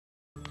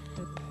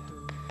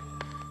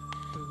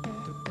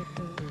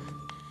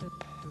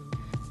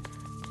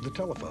the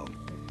telephone.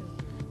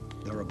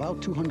 There are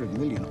about 200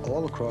 million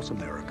all across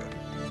America.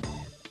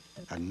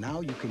 And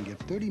now you can get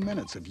 30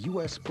 minutes of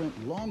US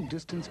Sprint long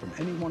distance from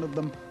any one of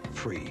them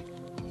free.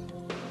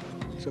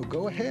 So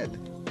go ahead,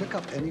 pick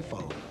up any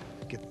phone.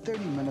 Get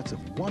 30 minutes of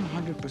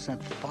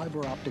 100%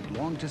 fiber optic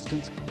long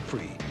distance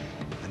free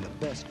and the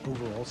best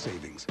overall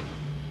savings.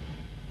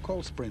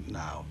 Call Sprint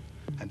now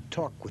and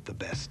talk with the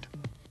best.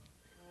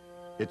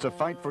 It's a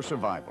fight for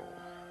survival.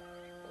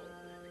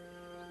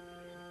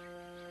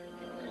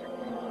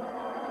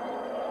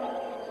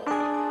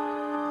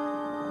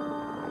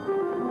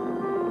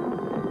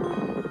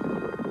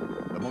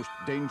 The most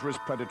dangerous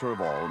predator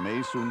of all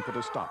may soon put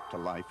a stop to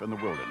life in the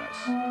wilderness.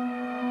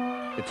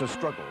 It's a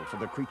struggle for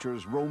the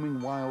creatures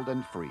roaming wild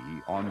and free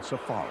on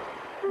safari.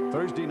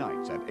 Thursday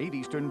nights at 8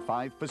 Eastern,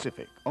 5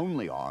 Pacific,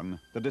 only on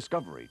the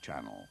Discovery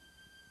Channel.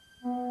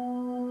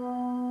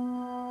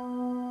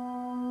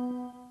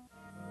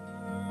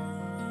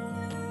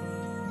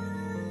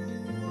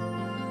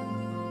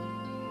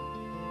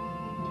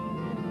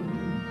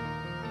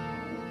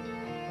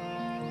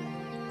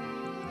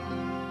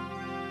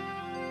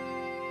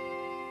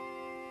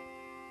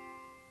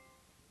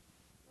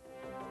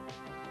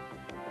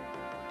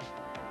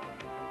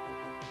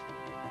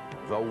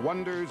 The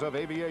wonders of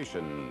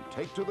aviation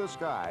take to the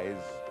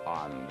skies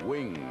on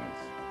wings.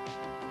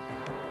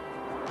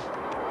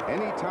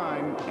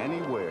 Anytime,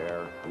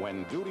 anywhere,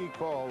 when duty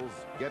calls,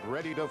 get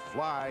ready to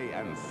fly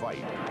and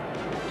fight.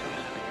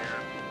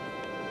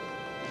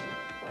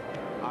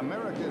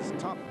 America's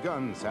top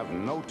guns have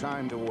no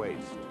time to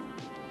waste.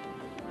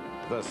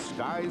 The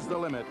sky's the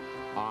limit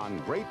on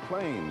Great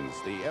Plains,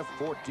 the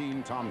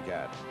F-14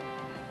 Tomcat.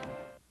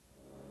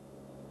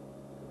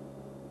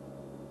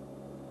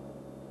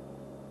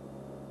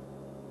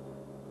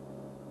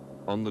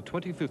 On the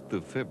 25th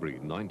of February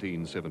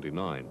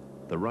 1979,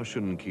 the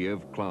Russian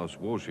Kiev-class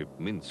warship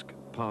Minsk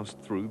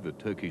passed through the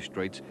Turkish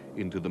Straits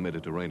into the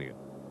Mediterranean.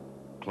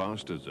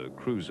 Classed as a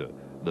cruiser,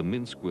 the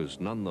Minsk was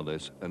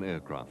nonetheless an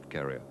aircraft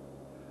carrier.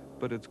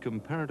 But its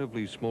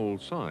comparatively small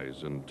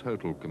size and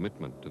total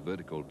commitment to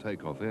vertical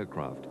takeoff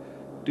aircraft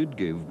did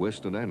give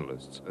Western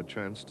analysts a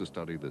chance to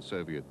study the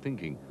Soviet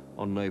thinking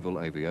on naval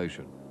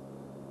aviation.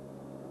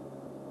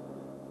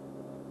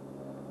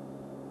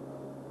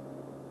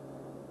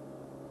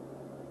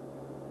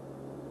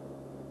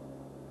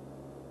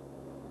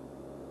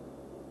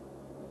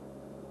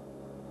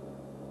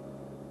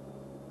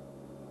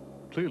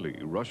 Clearly,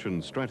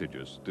 Russian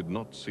strategists did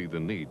not see the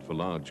need for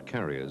large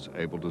carriers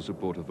able to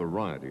support a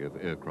variety of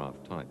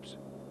aircraft types.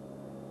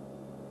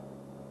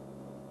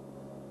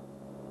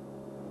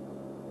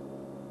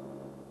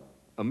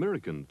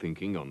 American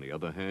thinking, on the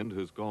other hand,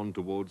 has gone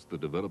towards the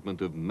development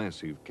of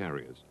massive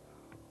carriers.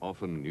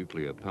 Often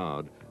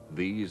nuclear-powered,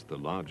 these, the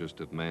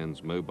largest of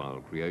man's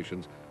mobile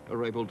creations,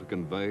 are able to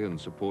convey and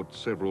support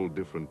several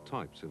different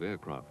types of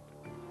aircraft.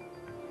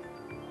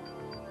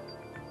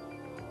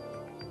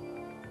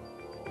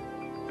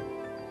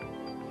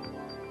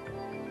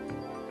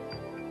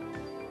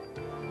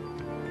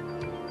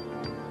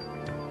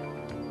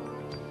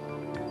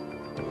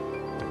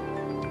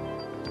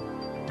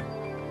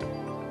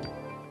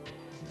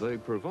 They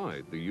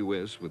provide the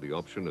US with the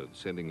option of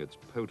sending its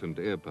potent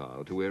air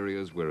power to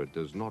areas where it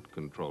does not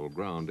control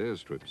ground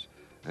airstrips,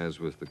 as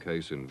was the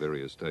case in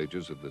various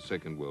stages of the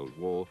Second World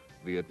War,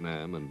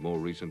 Vietnam, and more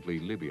recently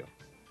Libya.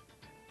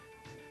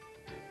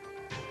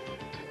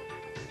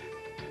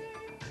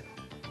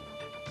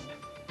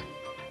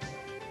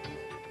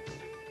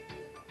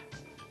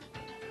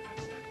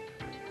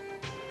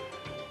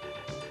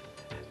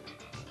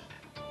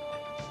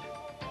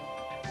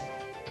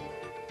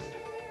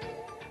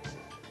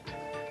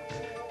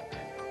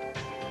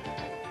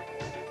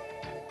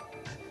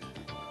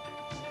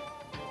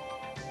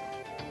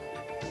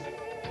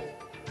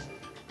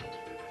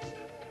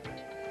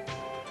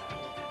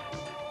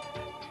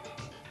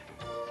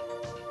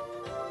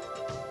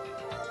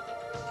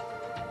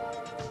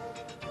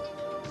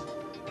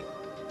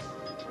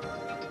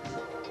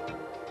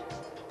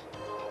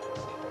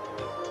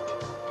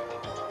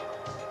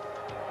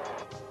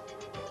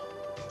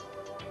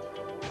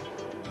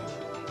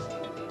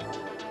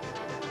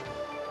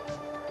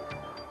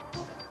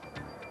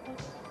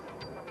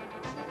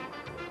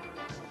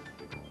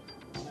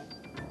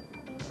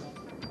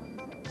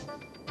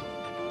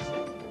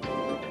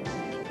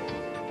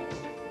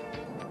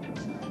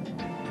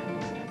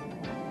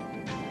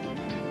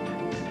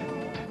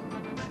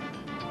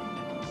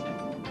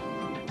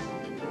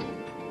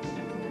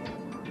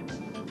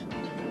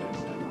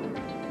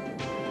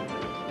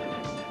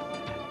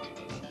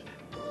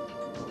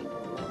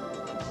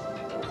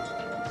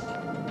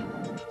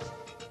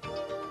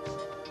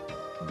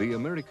 The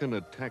American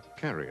attack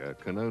carrier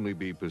can only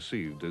be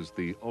perceived as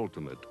the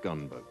ultimate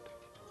gunboat.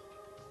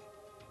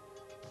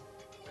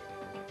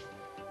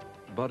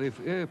 But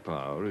if air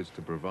power is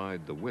to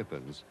provide the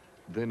weapons,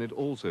 then it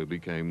also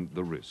became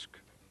the risk.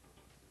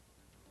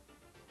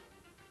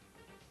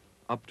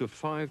 Up to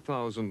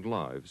 5,000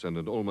 lives and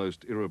an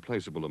almost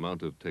irreplaceable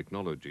amount of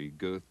technology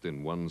girthed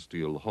in one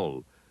steel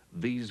hull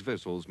these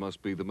vessels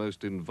must be the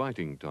most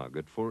inviting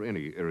target for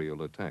any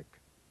aerial attack.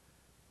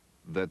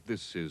 That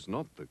this is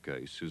not the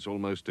case is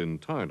almost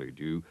entirely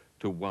due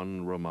to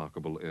one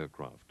remarkable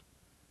aircraft,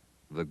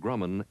 the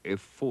Grumman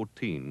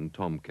F-14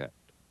 Tomcat.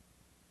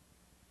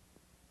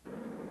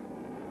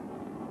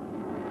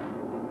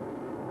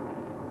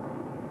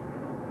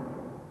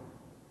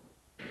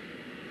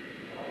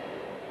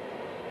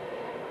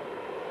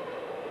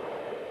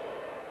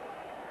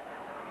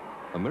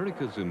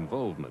 America's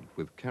involvement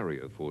with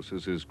carrier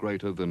forces is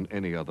greater than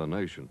any other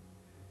nation.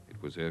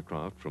 It was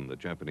aircraft from the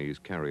Japanese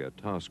Carrier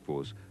Task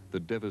Force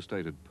that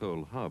devastated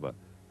Pearl Harbor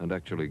and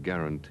actually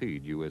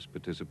guaranteed US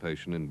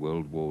participation in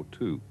World War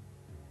II.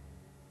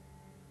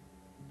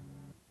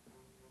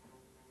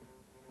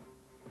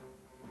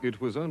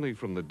 It was only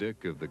from the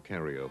deck of the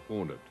carrier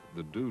Hornet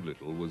that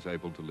Doolittle was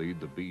able to lead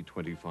the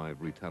B-25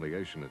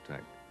 retaliation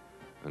attack.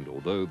 And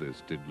although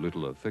this did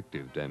little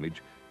effective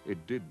damage,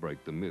 it did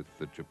break the myth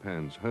that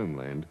Japan's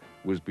homeland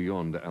was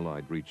beyond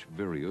Allied reach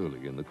very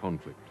early in the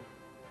conflict.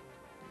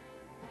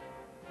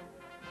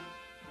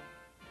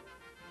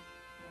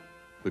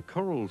 The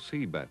Coral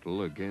Sea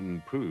battle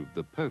again proved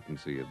the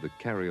potency of the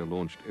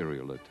carrier-launched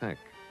aerial attack.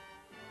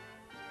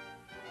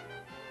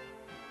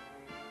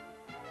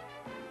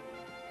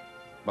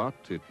 But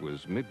it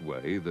was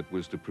Midway that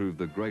was to prove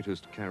the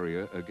greatest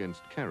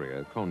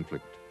carrier-against-carrier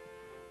conflict.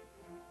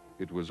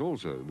 It was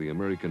also the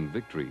American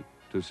victory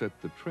to set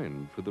the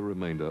trend for the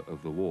remainder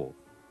of the war.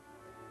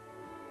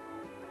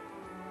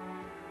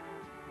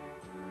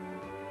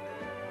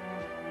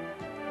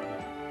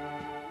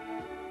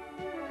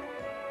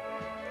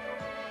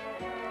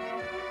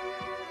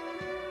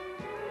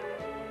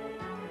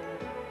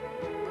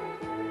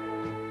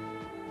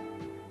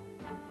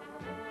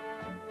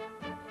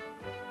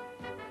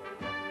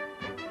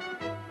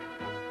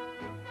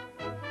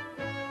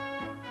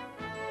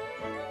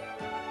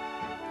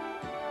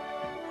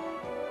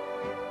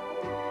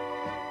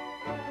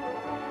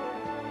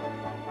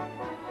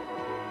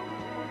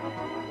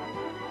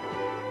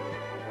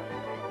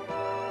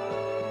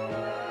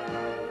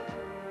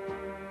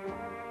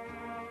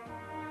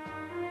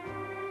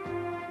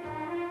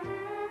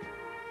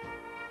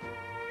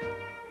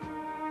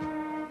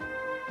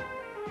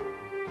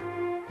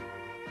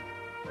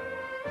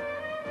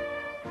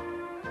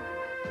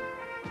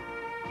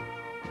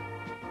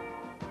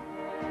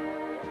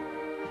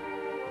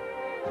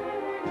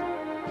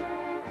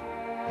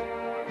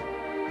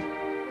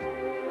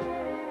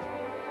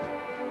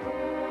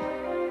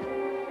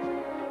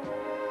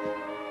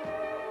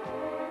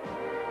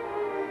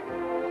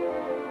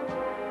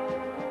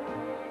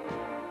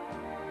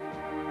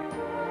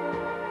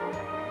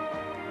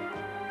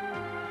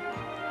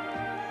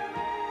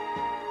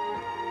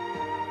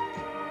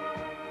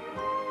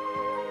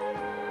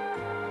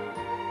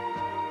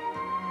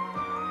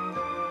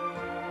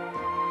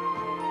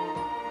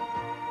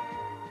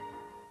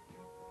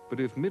 But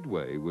if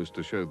Midway was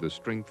to show the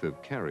strength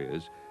of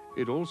carriers,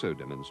 it also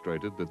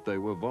demonstrated that they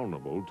were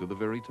vulnerable to the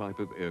very type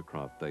of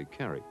aircraft they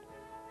carried.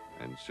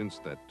 And since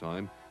that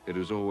time, it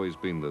has always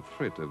been the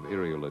threat of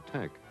aerial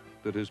attack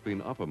that has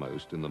been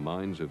uppermost in the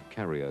minds of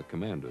carrier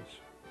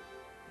commanders.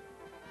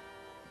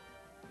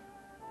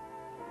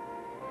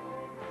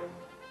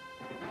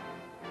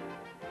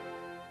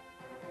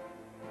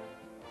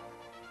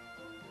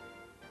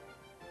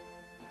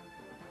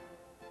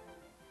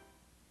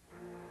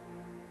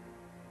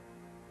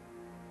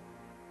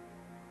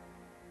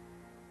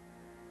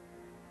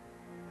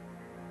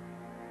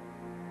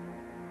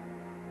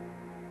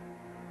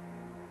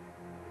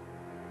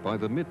 By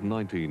the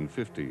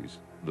mid-1950s,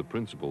 the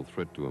principal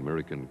threat to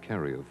American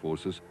carrier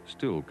forces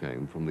still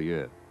came from the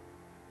air.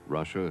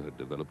 Russia had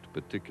developed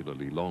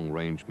particularly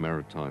long-range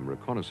maritime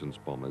reconnaissance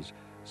bombers,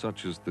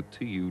 such as the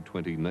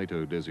Tu-20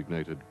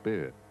 NATO-designated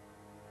Bear.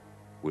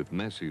 With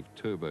massive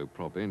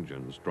turboprop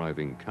engines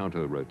driving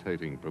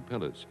counter-rotating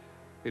propellers,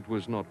 it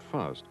was not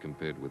fast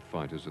compared with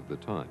fighters of the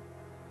time.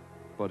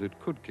 But it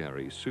could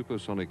carry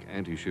supersonic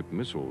anti-ship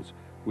missiles,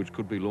 which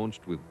could be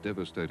launched with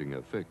devastating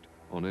effect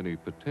on any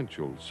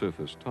potential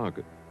surface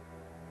target.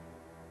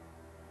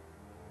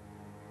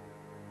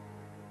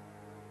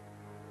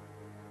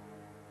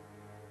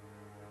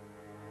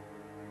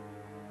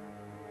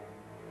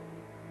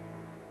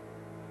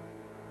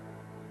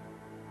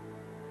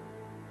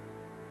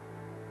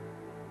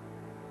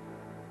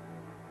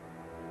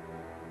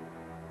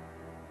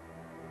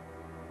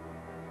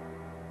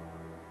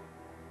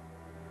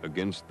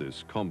 Against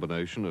this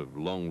combination of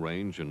long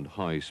range and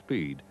high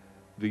speed,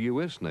 the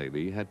US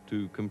Navy had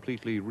to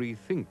completely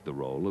rethink the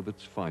role of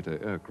its fighter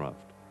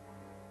aircraft.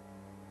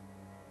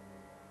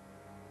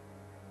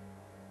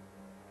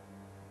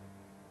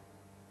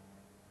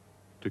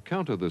 To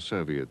counter the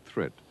Soviet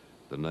threat,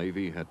 the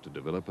Navy had to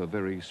develop a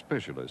very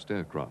specialist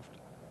aircraft,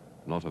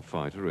 not a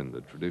fighter in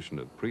the tradition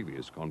of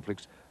previous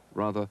conflicts,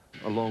 rather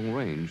a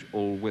long-range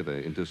all-weather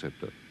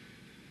interceptor.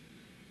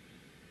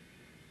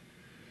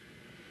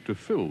 To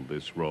fill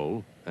this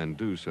role, and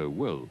do so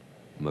well,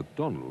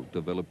 McDonnell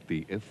developed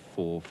the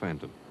F-4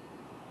 Phantom.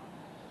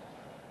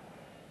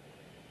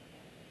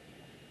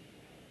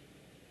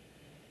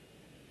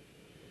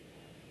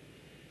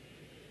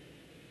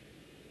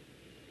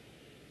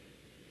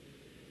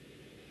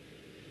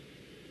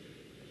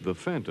 The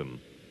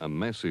Phantom, a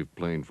massive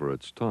plane for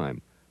its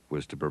time,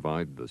 was to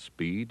provide the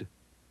speed,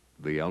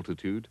 the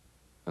altitude,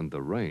 and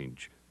the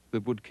range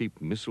that would keep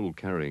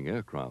missile-carrying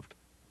aircraft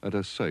at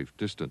a safe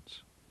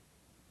distance.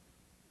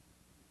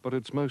 But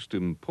its most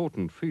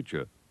important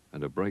feature,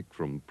 and a break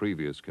from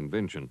previous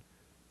convention,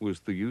 was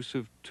the use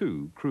of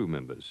 2 crew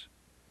members.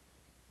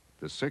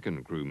 The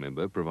second crew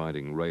member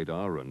providing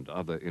radar and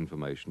other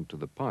information to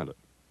the pilot.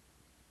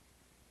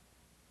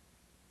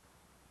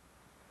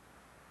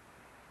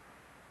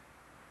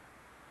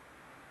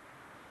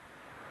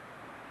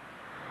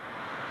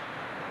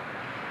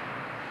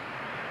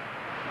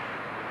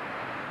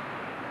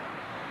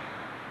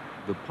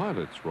 The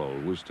pilot's role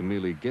was to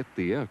merely get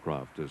the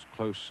aircraft as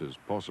close as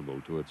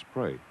possible to its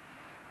prey,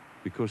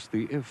 because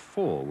the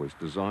F-4 was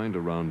designed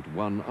around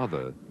one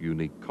other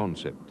unique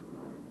concept,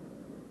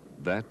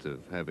 that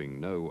of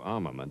having no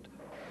armament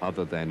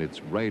other than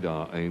its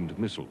radar-aimed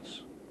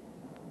missiles.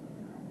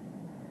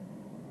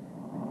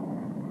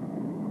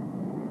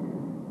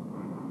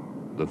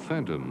 The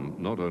Phantom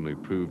not only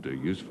proved a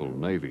useful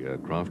Navy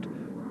aircraft,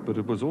 but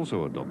it was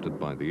also adopted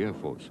by the Air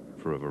Force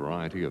for a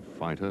variety of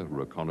fighter,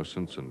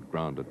 reconnaissance, and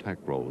ground attack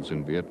roles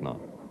in Vietnam.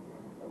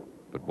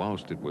 But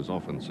whilst it was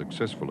often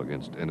successful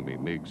against enemy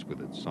MiGs with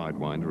its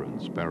Sidewinder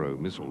and Sparrow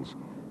missiles,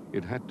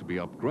 it had to be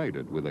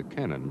upgraded with a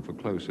cannon for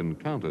close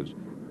encounters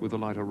with the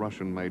lighter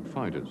Russian-made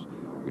fighters,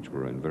 which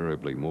were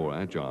invariably more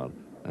agile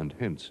and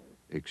hence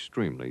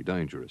extremely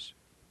dangerous.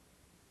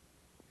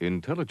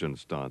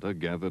 Intelligence data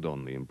gathered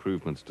on the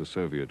improvements to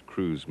Soviet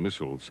cruise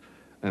missiles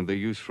and their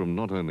use from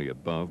not only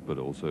above but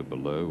also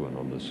below and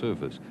on the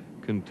surface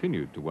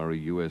continued to worry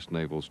US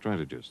naval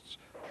strategists,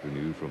 who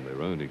knew from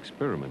their own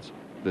experiments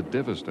the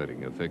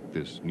devastating effect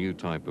this new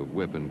type of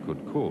weapon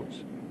could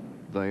cause.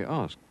 They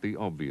asked the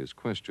obvious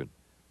question: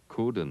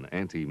 could an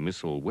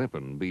anti-missile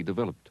weapon be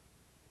developed?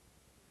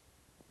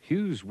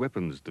 Hughes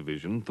Weapons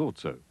Division thought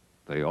so.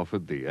 They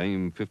offered the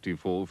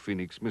AIM-54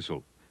 Phoenix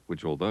missile,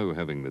 which, although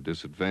having the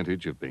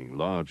disadvantage of being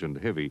large and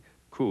heavy,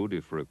 could,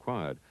 if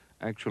required,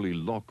 actually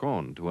lock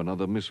on to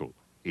another missile,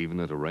 even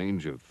at a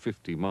range of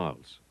 50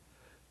 miles.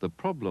 The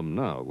problem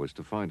now was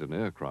to find an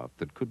aircraft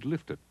that could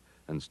lift it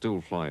and still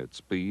fly at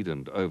speed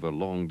and over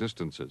long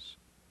distances.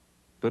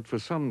 But for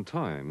some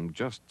time,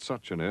 just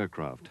such an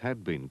aircraft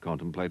had been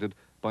contemplated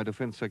by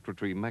Defense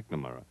Secretary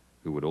McNamara,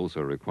 who would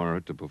also require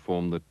it to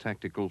perform the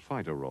tactical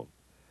fighter role.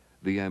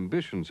 The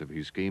ambitions of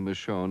his scheme are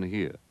shown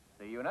here.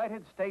 The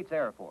United States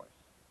Air Force,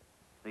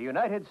 the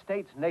United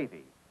States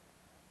Navy,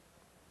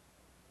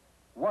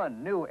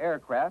 1 new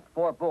aircraft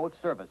for both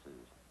services.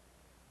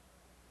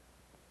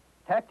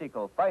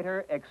 Tactical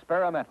Fighter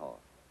Experimental,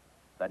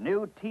 the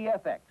new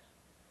TFX,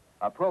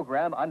 a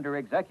program under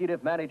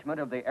executive management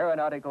of the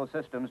Aeronautical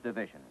Systems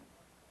Division.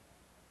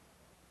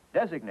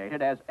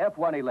 Designated as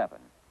F-111,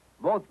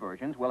 both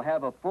versions will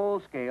have a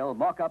full-scale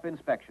mock-up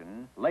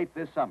inspection late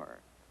this summer.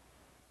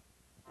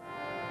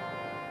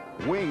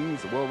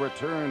 Wings will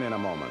return in a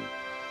moment.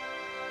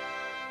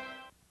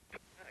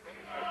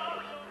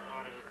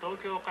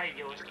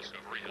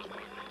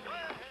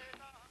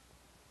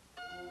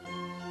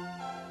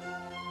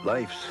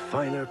 Life's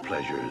finer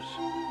pleasures.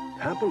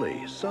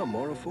 Happily, some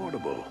more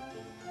affordable.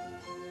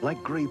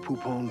 Like Grey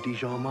Poupon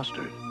Dijon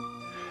mustard.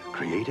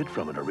 Created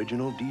from an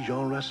original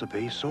Dijon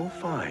recipe so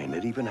fine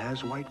it even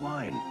has white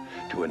wine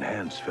to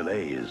enhance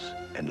fillets,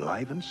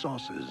 enliven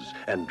sauces,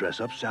 and dress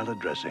up salad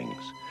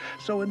dressings.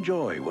 So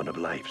enjoy one of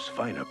life's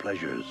finer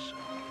pleasures.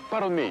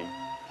 Pardon me,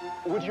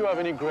 would you have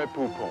any Grey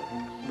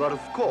Poupon? But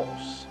of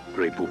course,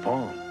 Grey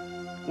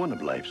Poupon, one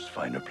of life's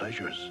finer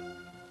pleasures.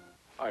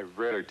 I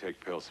rarely take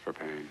pills for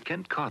pain.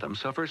 Kent Cottam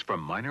suffers from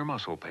minor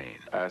muscle pain.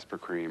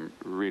 Aspercream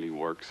really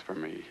works for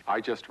me.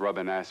 I just rub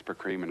in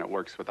Aspercream and it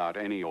works without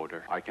any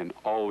odor. I can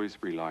always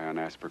rely on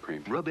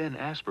Aspercream. Rub in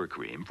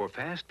Aspercream for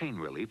fast pain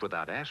relief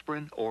without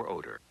aspirin or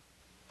odor.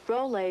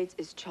 Rolaids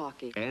is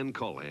chalky. Ann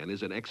Cullen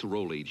is an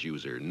ex-Rolaids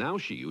user. Now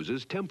she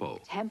uses Tempo.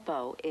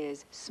 Tempo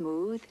is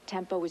smooth,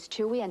 Tempo is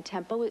chewy, and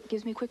Tempo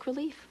gives me quick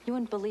relief. You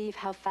wouldn't believe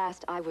how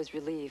fast I was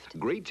relieved.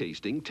 Great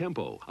tasting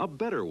Tempo, a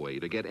better way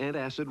to get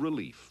antacid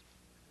relief.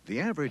 The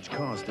average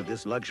cost of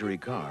this luxury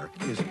car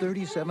is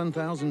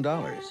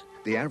 $37,000.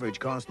 The average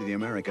cost of the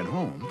American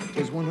home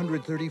is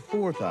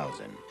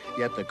 $134,000.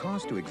 Yet the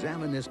cost to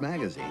examine this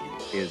magazine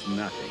is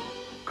nothing.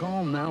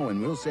 Call now and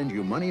we'll send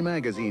you Money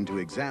Magazine to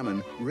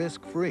examine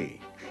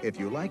risk-free. If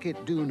you like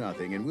it, do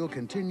nothing, and we'll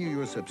continue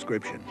your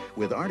subscription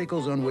with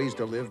articles on ways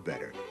to live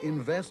better,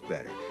 invest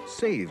better,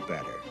 save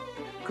better.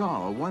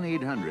 Call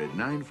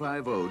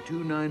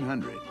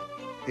 1-800-950-2900.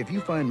 If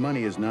you find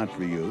money is not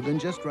for you, then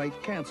just write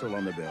cancel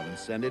on the bill and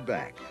send it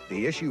back.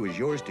 The issue is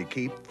yours to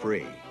keep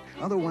free.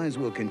 Otherwise,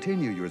 we'll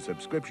continue your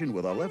subscription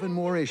with 11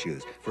 more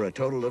issues for a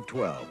total of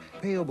 12,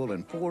 payable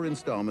in 4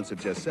 installments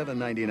of just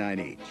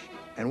 $7.99 each.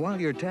 And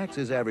while your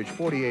taxes average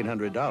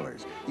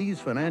 $4,800, these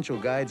financial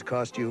guides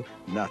cost you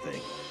nothing.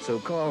 So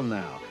call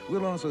now.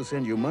 We'll also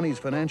send you Money's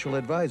financial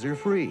advisor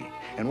free.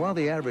 And while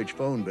the average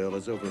phone bill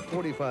is over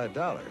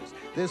 $45,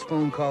 this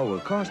phone call will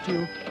cost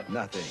you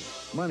nothing.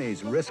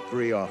 Money's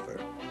risk-free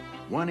offer.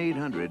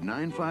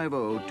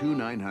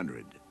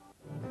 1-800-950-2900.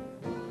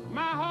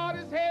 My heart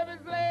is heavy as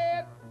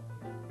lead.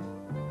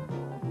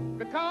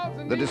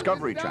 The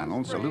Discovery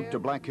Channel Salute to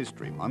Black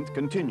History Month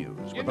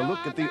continues with a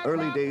look at the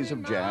early days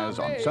of jazz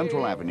on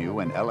Central Avenue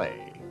in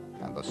L.A.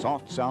 and the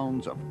soft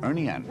sounds of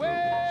Ernie Andrews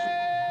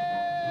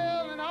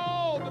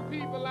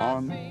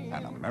on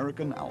An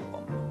American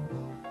Album.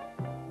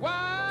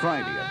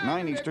 Friday at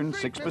 9 Eastern,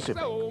 6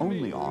 Pacific,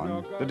 only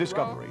on the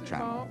Discovery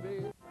Channel.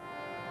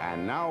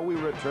 And now we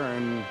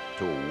return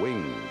to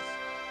Wings.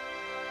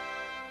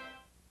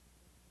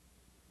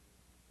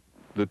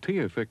 The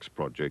TFX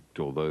project,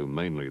 although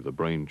mainly the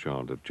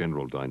brainchild of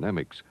General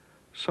Dynamics,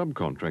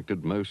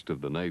 subcontracted most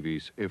of the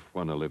Navy's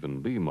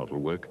F-111B model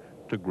work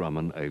to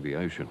Grumman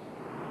Aviation.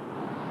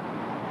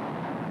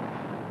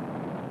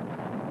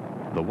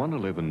 The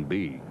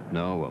 111B,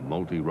 now a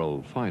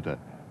multi-role fighter,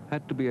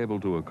 had to be able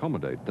to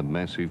accommodate the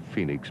massive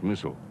Phoenix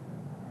missile.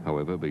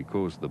 However,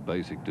 because the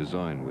basic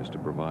design was to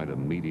provide a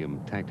medium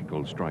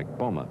tactical strike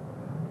bomber,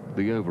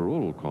 the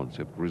overall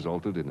concept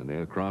resulted in an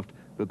aircraft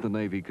that the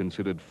Navy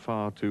considered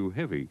far too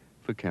heavy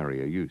for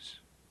carrier use.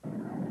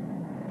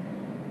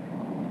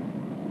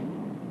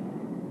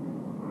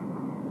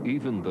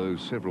 Even though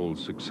several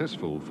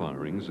successful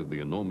firings of the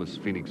enormous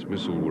Phoenix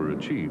missile were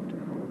achieved,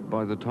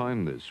 by the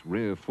time this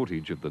rare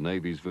footage of the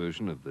Navy's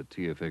version of the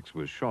TFX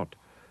was shot,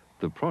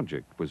 the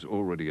project was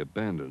already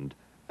abandoned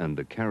and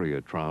the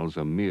carrier trials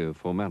a mere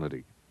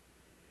formality.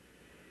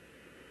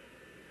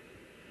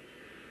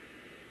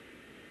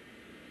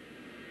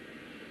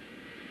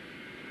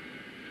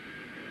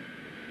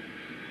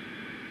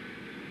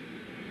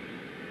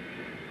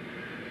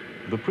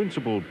 The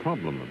principal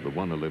problem of the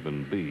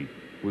 111B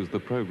was the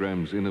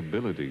program's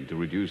inability to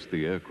reduce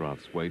the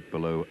aircraft's weight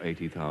below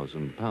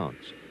 80,000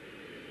 pounds.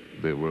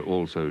 There were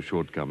also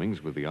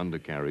shortcomings with the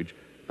undercarriage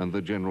and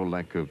the general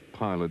lack of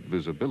pilot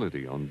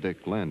visibility on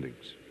deck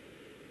landings.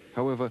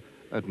 However,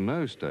 at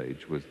no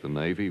stage was the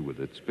Navy, with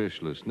its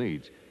specialist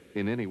needs,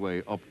 in any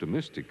way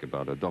optimistic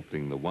about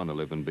adopting the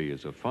 111B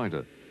as a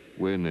fighter,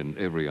 when in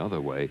every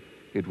other way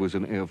it was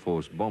an Air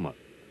Force bomber.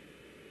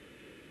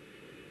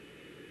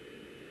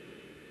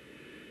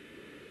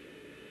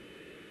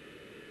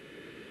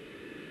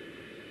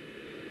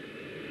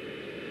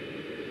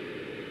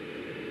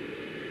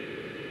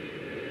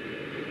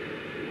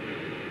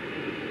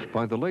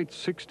 By the late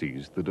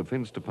 60s, the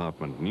Defense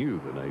Department knew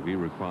the Navy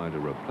required a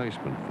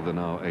replacement for the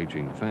now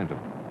aging Phantom,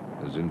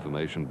 as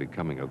information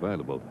becoming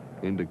available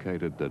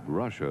indicated that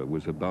Russia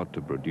was about to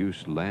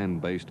produce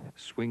land-based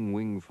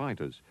swing-wing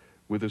fighters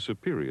with a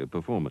superior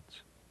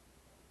performance.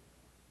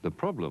 The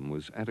problem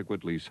was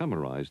adequately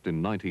summarized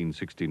in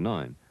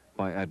 1969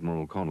 by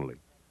Admiral Connolly.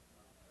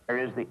 There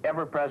is the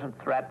ever-present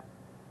threat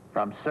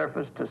from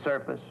surface to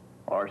surface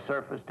or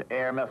surface to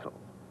air missiles,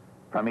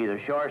 from either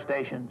shore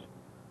stations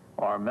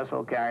or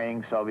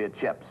missile-carrying Soviet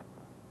ships.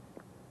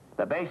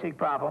 The basic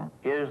problem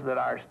is that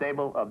our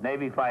stable of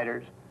Navy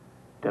fighters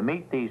to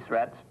meet these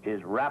threats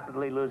is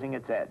rapidly losing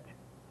its edge.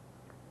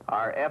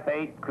 Our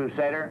F-8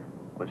 Crusader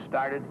was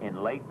started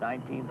in late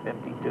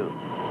 1952,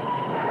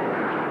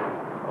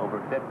 over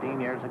 15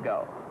 years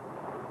ago.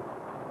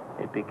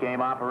 It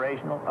became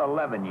operational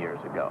 11 years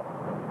ago.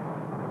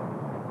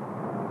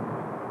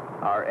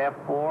 Our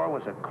F-4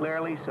 was a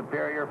clearly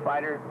superior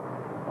fighter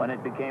when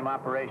it became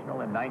operational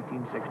in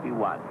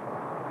 1961.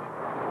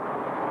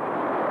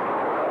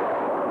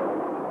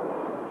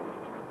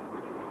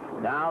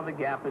 Now the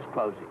gap is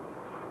closing.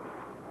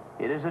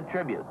 It is a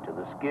tribute to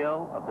the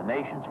skill of the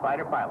nation's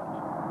fighter pilots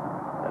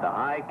that a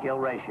high kill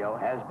ratio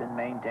has been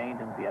maintained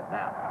in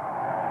Vietnam.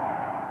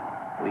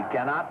 We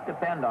cannot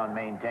depend on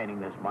maintaining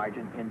this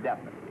margin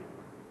indefinitely.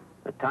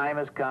 The time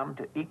has come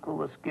to equal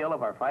the skill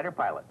of our fighter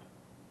pilots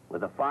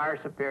with a far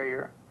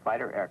superior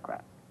fighter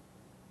aircraft,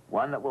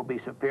 one that will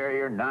be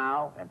superior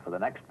now and for the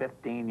next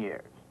 15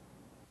 years.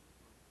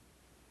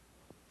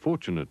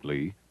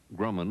 Fortunately,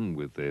 Grumman,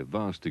 with their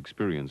vast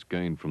experience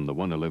gained from the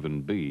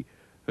 111B,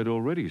 had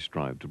already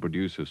strived to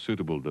produce a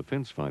suitable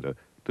defense fighter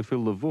to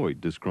fill the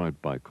void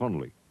described by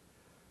Connolly.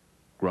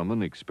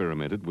 Grumman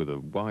experimented with a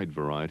wide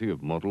variety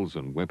of models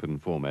and weapon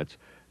formats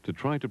to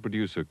try to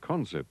produce a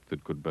concept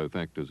that could both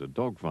act as a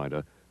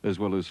dogfighter as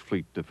well as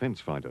fleet defense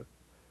fighter.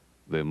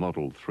 Their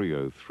Model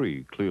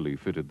 303 clearly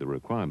fitted the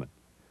requirement.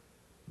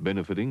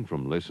 Benefiting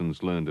from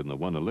lessons learned in the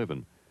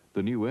 111,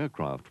 the new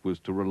aircraft was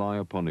to rely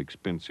upon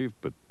expensive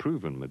but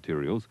proven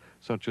materials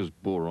such as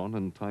boron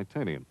and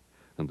titanium,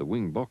 and the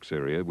wing box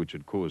area, which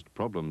had caused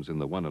problems in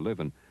the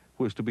 111,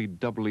 was to be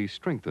doubly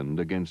strengthened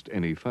against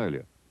any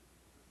failure.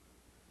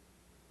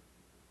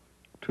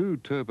 2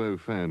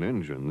 turbofan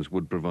engines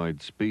would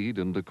provide speed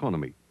and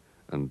economy,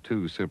 and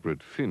 2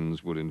 separate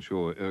fins would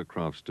ensure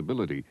aircraft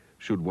stability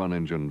should one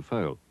engine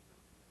fail.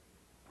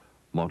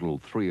 Model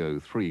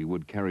 303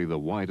 would carry the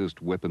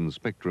widest weapon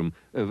spectrum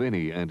of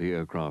any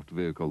anti-aircraft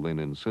vehicle then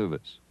in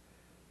service.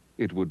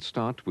 It would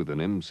start with an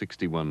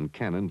M61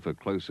 cannon for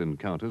close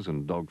encounters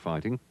and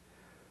dogfighting,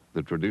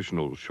 the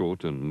traditional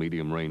short and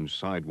medium-range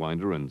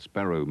Sidewinder and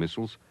Sparrow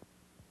missiles,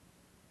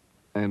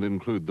 and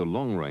include the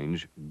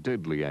long-range,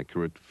 deadly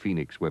accurate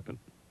Phoenix weapon.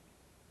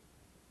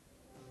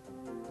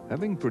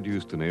 Having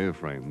produced an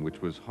airframe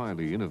which was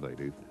highly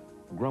innovative,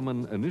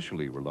 Grumman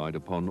initially relied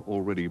upon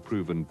already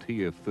proven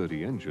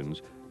TF-30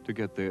 engines to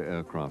get their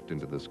aircraft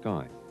into the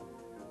sky.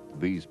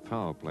 These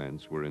power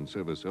plants were in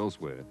service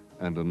elsewhere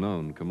and a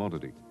known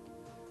commodity.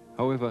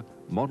 However,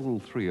 Model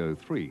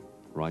 303,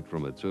 right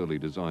from its early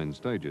design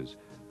stages,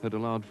 had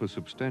allowed for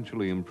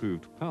substantially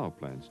improved power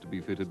plants to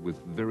be fitted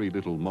with very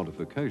little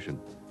modification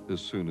as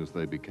soon as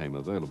they became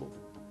available.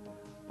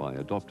 By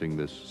adopting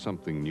this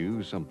something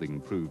new, something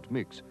improved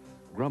mix,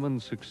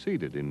 Grumman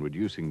succeeded in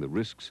reducing the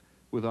risks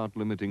without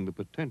limiting the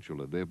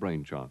potential of their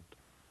brainchild.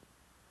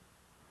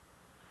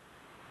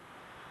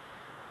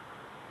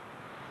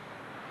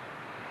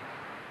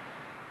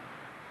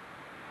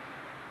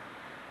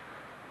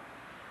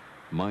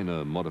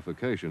 Minor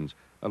modifications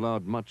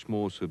allowed much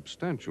more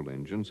substantial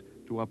engines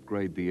to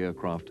upgrade the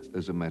aircraft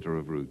as a matter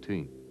of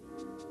routine.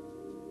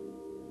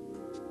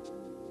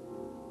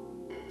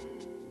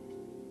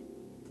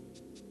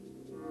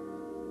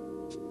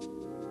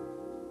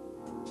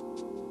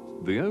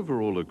 The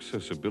overall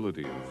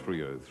accessibility of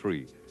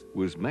 303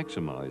 was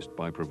maximized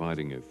by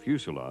providing a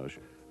fuselage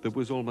that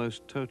was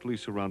almost totally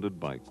surrounded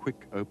by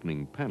quick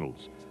opening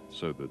panels,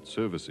 so that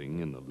servicing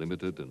in the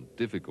limited and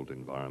difficult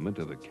environment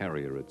of a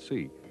carrier at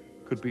sea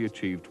could be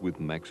achieved with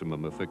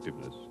maximum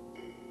effectiveness.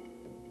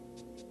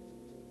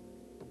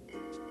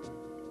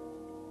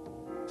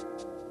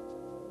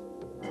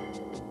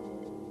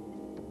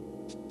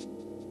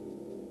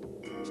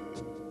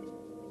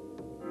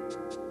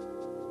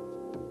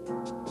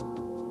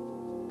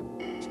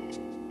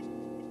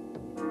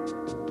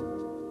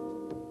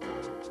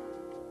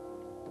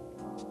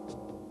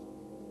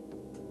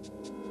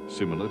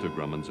 Similar to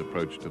Grumman's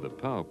approach to the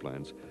power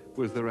plants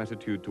was their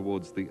attitude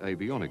towards the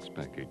avionics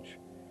package.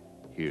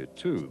 Here,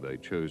 too, they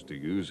chose to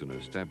use an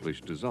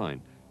established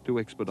design to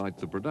expedite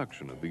the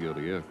production of the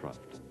early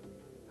aircraft.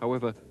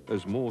 However,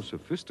 as more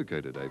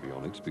sophisticated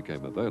avionics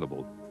became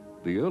available,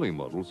 the early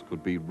models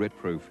could be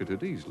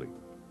retrofitted easily.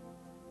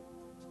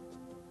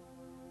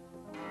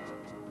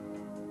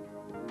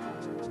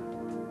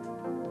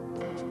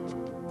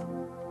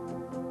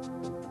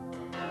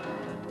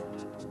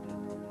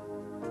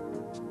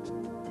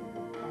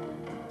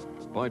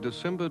 By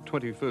December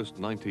 21st,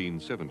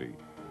 1970,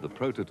 the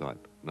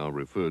prototype, now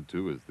referred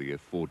to as the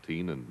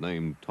F-14 and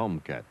named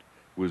Tomcat,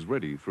 was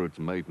ready for its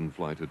maiden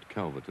flight at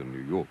Calverton,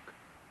 New York.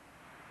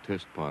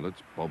 Test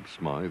pilots Bob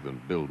Smythe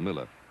and Bill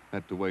Miller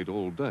had to wait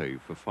all day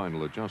for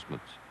final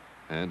adjustments,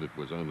 and it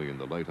was only in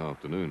the late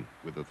afternoon,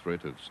 with a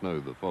threat of snow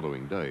the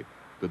following day,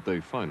 that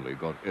they finally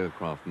got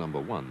aircraft number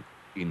 1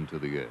 into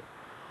the air.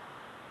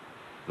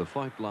 The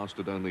flight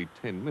lasted only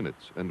 10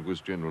 minutes and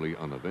was generally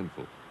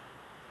uneventful.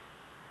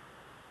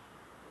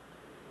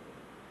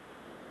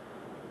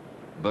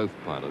 Both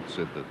pilots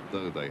said that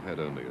though they had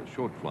only a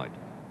short flight,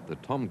 the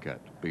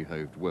Tomcat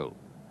behaved well.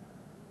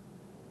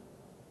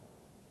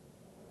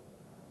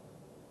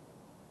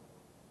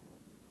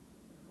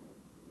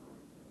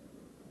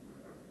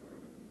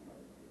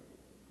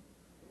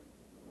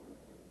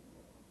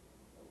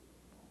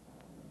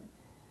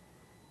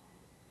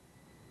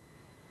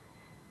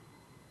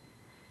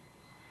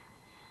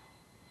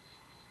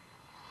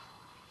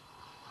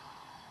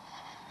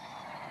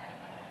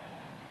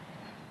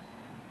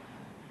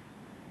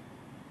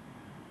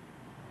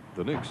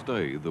 The next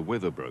day, the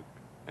weather broke,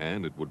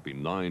 and it would be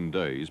 9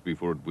 days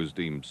before it was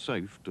deemed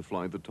safe to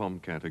fly the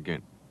Tomcat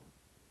again.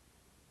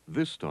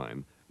 This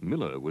time,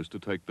 Miller was to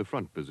take the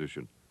front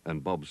position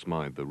and Bob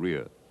Smythe the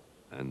rear,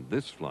 and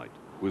this flight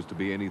was to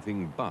be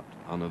anything but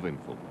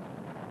uneventful.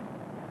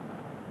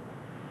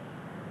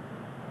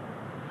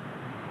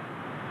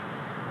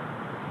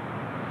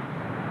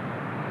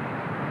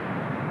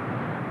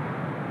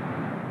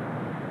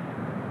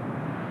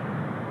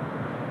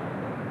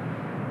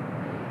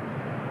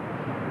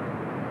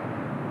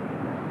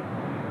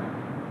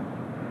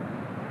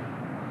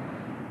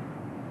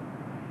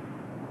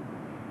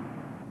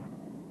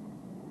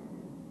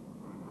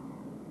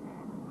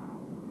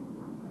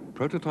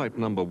 Prototype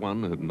number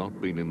 1 had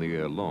not been in the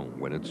air long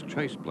when its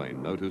chase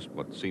plane noticed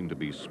what seemed to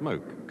be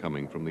smoke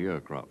coming from the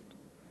aircraft.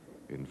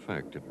 In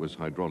fact, it was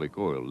hydraulic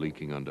oil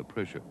leaking under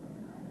pressure.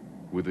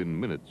 Within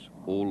minutes,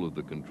 all of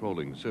the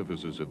controlling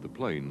surfaces of the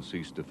plane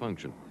ceased to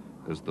function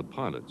as the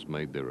pilots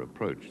made their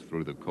approach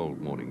through the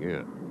cold morning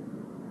air.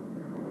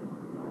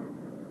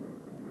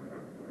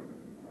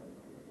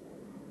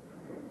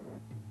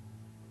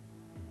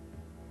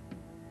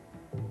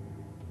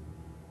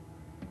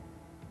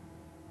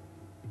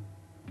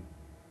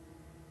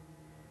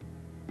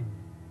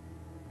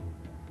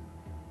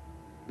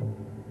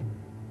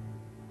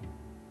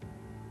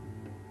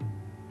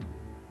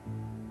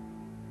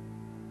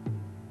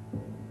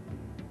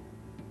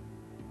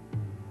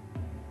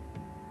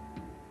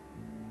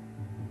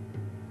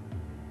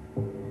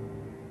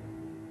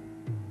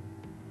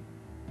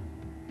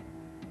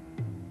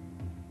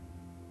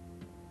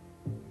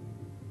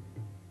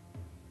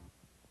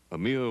 A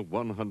mere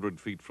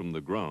 100 feet from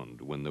the ground,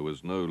 when there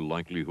was no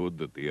likelihood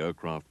that the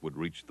aircraft would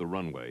reach the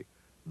runway,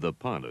 the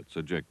pilots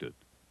ejected.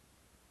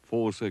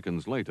 4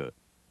 seconds later,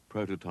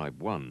 Prototype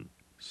 1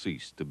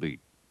 ceased to beat.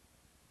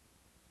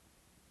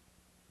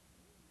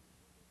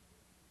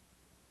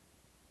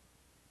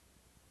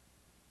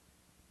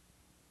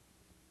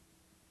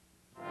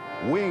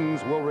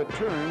 Wings will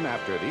return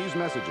after these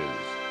messages.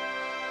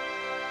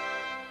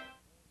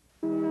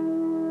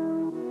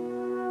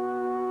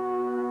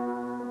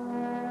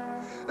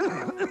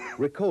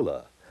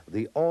 Ricola,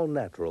 the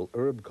all-natural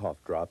herb cough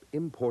drop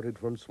imported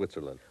from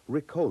Switzerland.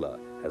 Ricola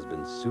has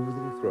been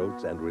soothing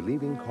throats and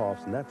relieving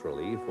coughs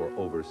naturally for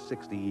over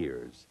 60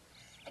 years.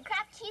 The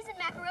Kraft Cheese and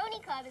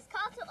Macaroni Club is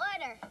called to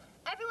order.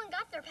 Everyone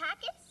got their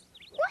packets?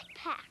 What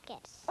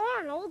packets?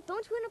 Arnold,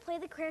 don't you want to play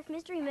the Kraft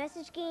Mystery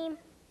Message game?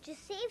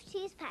 Just save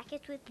cheese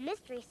packets with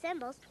mystery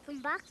symbols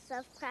from boxes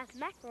of Kraft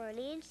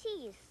macaroni and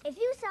cheese. If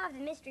you solve the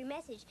mystery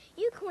message,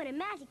 you can win a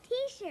magic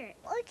T-shirt.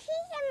 Or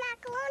cheese and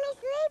macaroni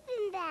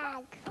sleeping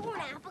bag. Or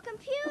an Apple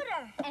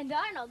computer. And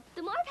Arnold,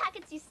 the more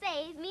packets you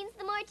save means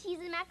the more cheese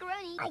and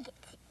macaroni I get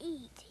to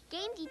eat.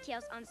 Game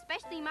details on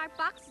specially marked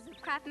boxes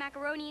of Kraft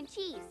macaroni and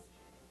cheese.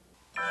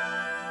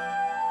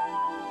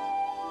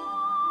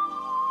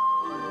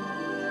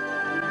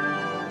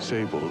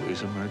 Sable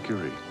is a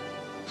Mercury,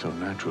 so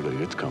naturally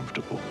it's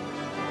comfortable.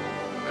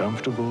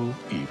 Comfortable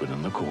even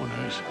in the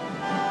corners.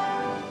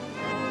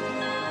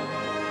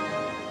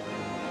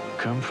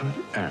 Comfort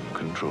and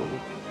control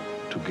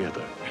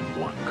together in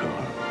one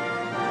car.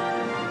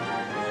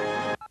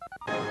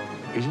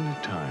 Isn't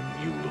it time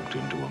you looked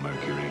into a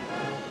Mercury?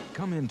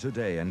 Come in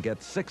today and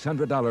get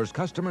 $600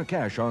 customer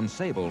cash on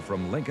Sable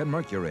from Lincoln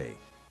Mercury.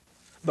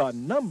 The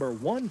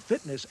 #1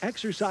 fitness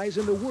exercise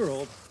in the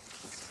world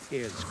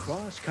is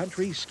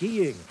cross-country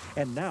skiing.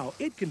 And now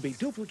it can be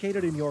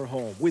duplicated in your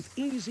home with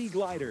Easy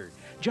Glider.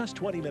 Just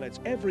 20 minutes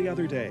every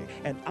other day.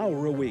 An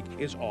hour a week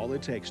is all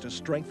it takes to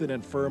strengthen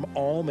and firm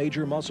all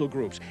major muscle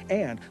groups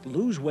and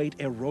lose weight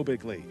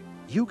aerobically.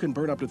 You can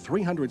burn up to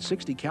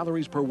 360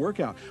 calories per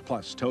workout,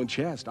 plus tone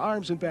chest,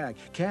 arms and back,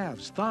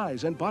 calves,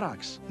 thighs, and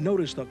buttocks.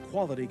 Notice the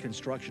quality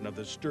construction of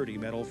the sturdy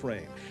metal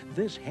frame.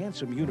 This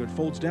handsome unit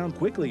folds down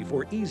quickly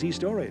for easy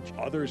storage.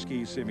 Other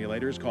ski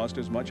simulators cost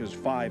as much as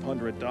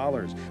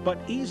 $500, but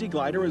Easy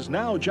Glider is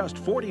now just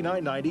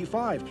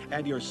 $49.95,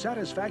 and your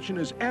satisfaction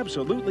is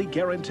absolutely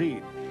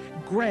guaranteed.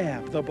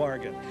 Grab the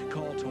bargain.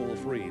 Call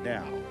toll-free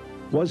now.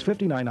 Was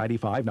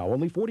 $59.95, now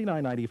only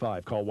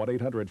 $49.95. Call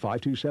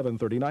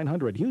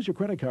 1-800-527-3900. Use your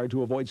credit card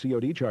to avoid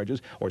COD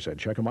charges or send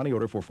check or money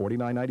order for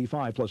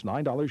 $49.95 plus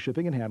 $9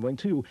 shipping and handling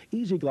to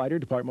Easy Glider,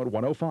 Department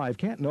 105,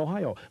 Canton,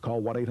 Ohio.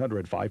 Call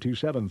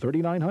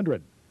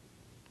 1-800-527-3900.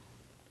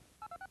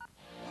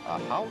 A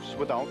house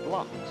without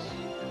locks,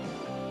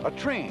 a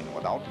train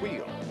without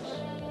wheels,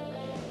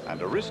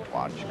 and a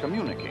wristwatch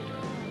communicator.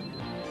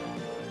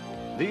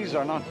 These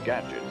are not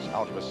gadgets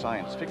out of a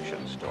science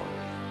fiction story,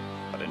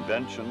 but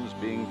inventions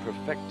being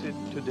perfected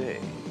today.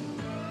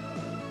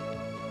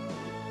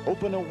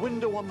 Open a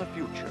window on the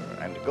future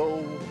and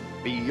go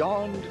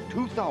beyond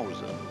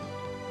 2000.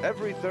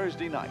 Every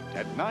Thursday night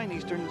at 9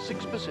 Eastern,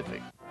 6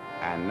 Pacific.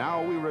 And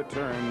now we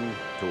return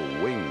to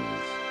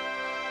Wings.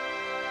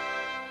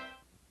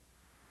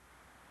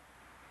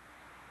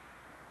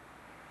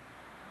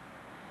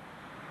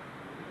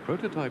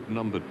 Prototype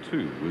number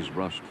 2 was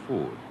rushed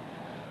forward.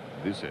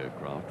 This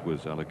aircraft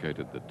was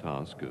allocated the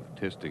task of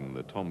testing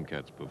the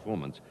Tomcat's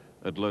performance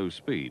at low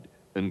speed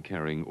and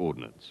carrying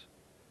ordnance.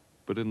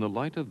 But in the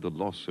light of the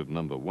loss of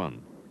number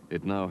 1,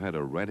 it now had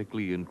a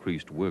radically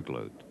increased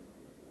workload.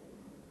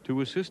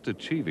 To assist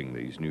achieving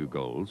these new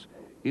goals,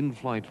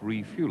 in-flight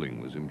refueling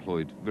was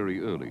employed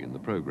very early in the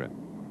program,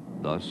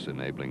 thus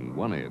enabling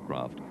one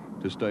aircraft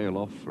to stay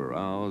aloft for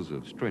hours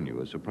of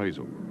strenuous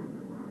appraisal.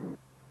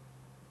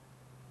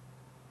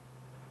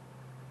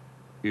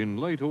 In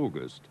late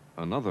August,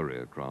 another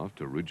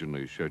aircraft,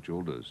 originally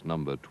scheduled as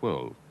number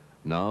 12,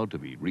 now to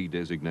be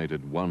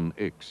redesignated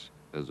 1X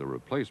as a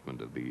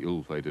replacement of the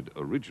ill-fated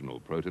original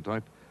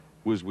prototype,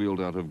 was wheeled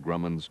out of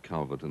Grumman's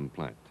Calverton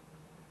plant.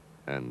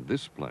 And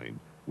this plane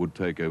would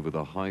take over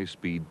the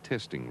high-speed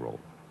testing role.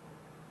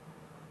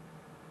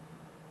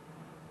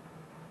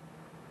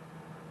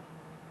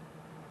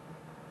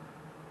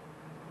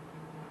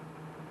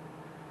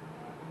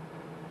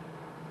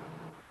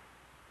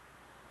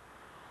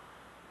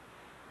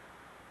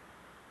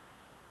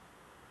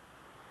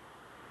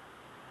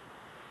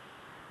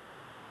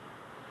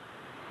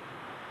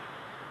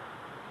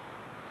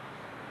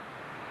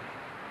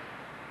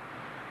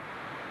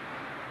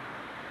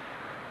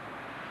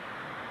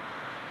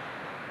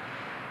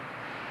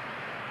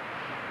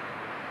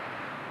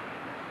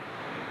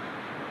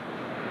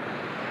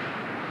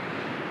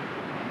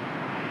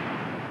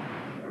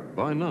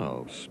 By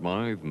now,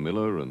 Smythe,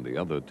 Miller, and the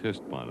other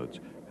test pilots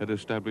had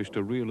established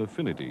a real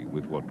affinity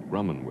with what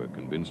Grumman were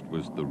convinced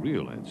was the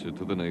real answer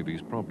to the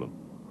Navy's problem.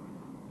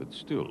 But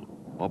still,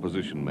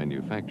 opposition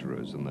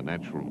manufacturers and the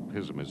natural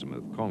pessimism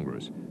of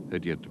Congress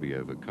had yet to be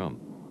overcome.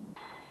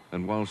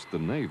 And whilst the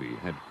Navy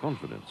had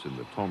confidence in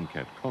the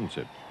Tomcat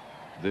concept,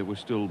 there were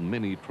still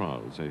many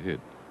trials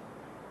ahead,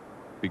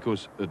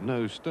 because at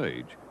no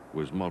stage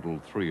was Model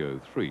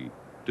 303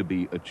 to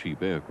be a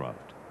cheap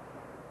aircraft.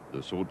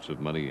 The sorts of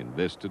money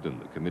invested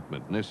and the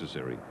commitment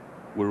necessary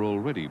were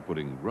already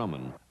putting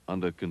Grumman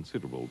under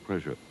considerable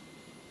pressure.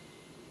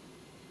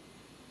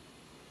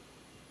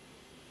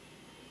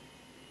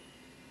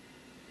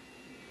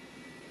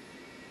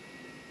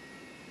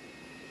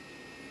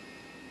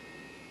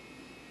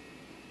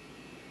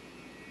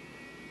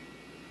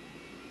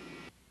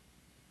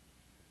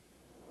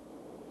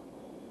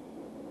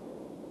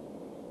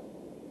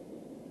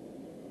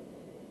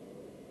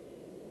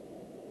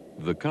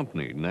 The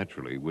company,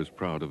 naturally, was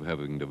proud of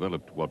having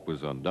developed what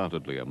was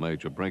undoubtedly a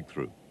major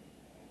breakthrough.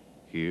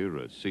 Here,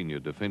 a senior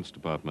Defense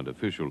Department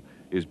official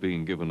is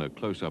being given a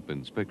close-up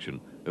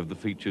inspection of the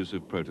features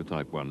of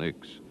Prototype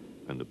 1X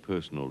and a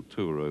personal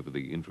tour over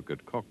the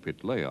intricate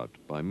cockpit layout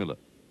by Miller.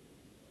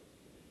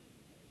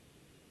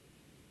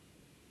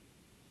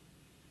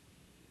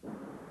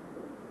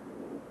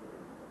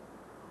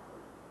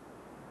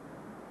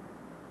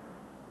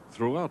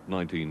 Throughout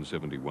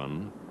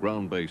 1971,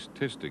 ground-based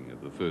testing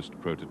of the first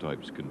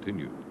prototypes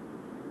continued.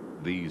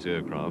 These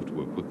aircraft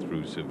were put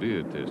through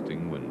severe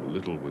testing when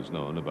little was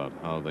known about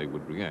how they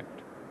would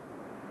react.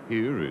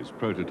 Here is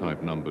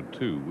prototype number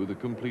 2 with a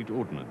complete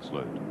ordnance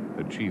load,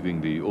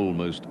 achieving the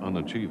almost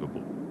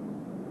unachievable.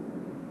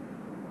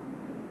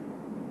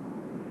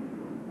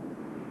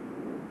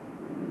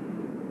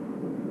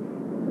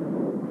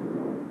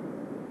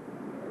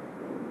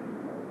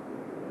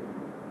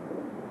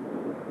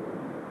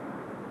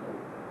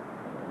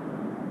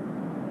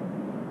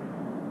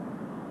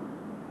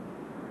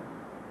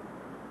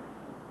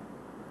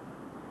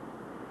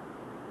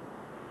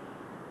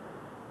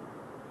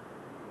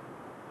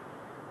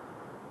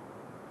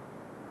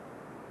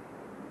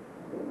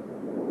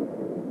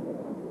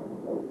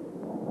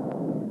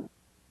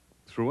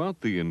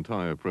 Throughout the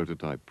entire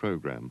prototype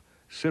program,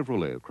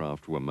 several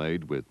aircraft were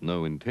made with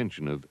no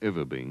intention of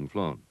ever being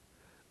flown.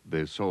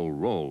 Their sole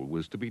role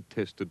was to be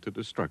tested to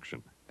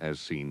destruction,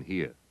 as seen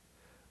here.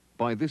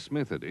 By this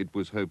method, it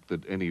was hoped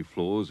that any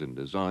flaws in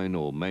design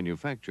or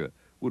manufacture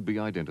would be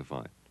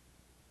identified.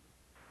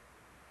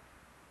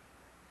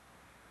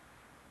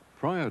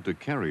 Prior to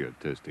carrier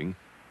testing,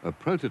 a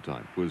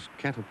prototype was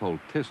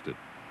catapult tested,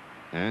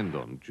 and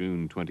on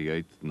June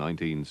 28,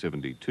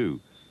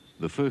 1972,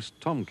 the first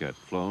Tomcat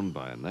flown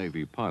by a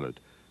Navy pilot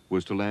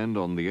was to land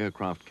on the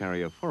aircraft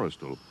carrier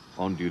Forrestal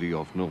on duty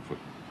off Norfolk.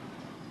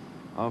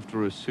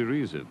 After a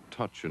series of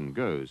touch and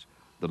goes,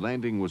 the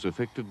landing was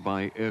effected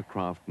by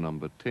aircraft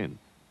number 10.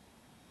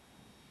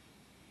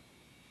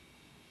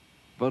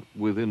 But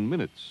within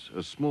minutes,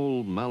 a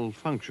small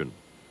malfunction,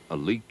 a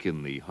leak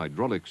in the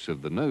hydraulics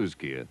of the nose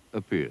gear,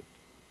 appeared.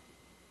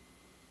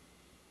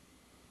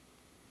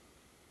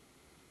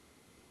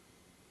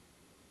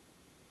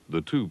 The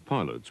two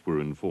pilots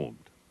were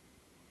informed.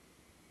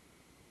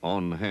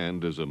 On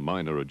hand as a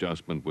minor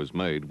adjustment was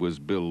made was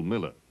Bill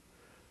Miller.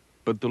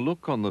 But the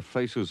look on the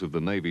faces of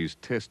the Navy's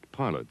test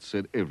pilots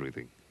said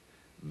everything.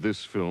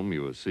 This film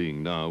you are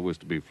seeing now was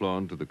to be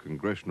flown to the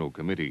Congressional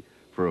Committee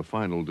for a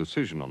final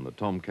decision on the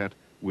Tomcat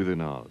within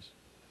hours.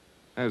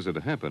 As it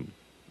happened,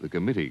 the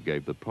committee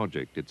gave the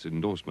project its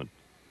endorsement.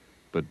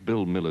 But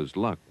Bill Miller's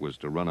luck was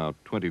to run out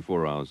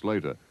 24 hours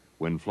later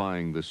when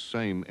flying the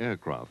same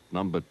aircraft,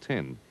 number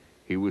 10,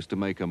 he was to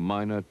make a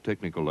minor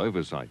technical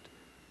oversight.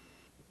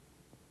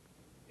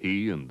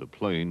 He and the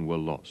plane were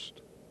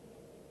lost.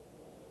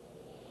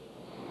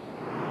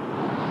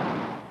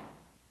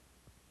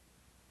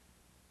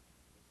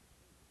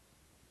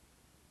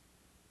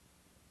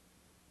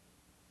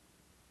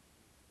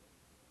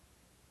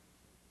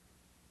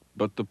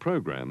 But the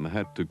program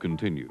had to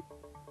continue,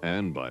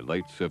 and by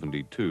late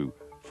 '72,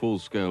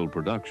 full-scale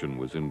production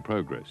was in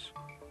progress.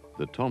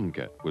 The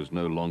Tomcat was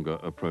no longer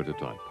a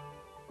prototype.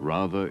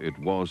 Rather, it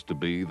was to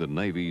be the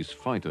Navy's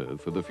fighter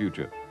for the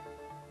future.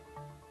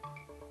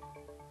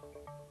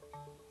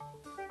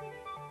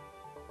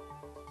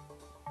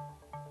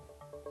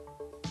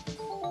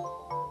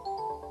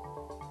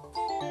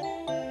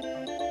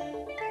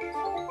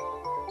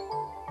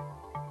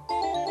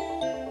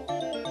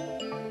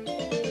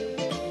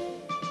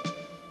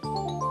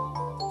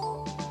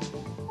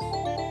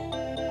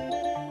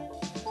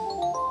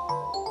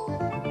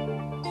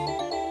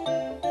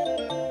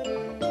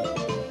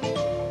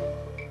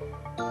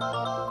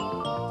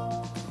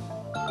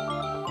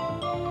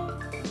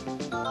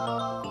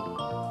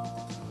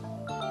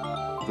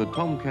 The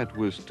Tomcat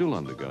was still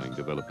undergoing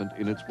development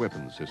in its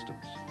weapon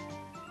systems.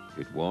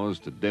 It was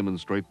to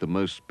demonstrate the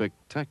most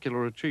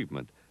spectacular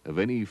achievement of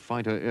any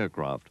fighter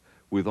aircraft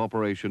with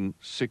Operation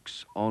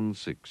 6 on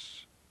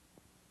 6.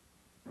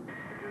 New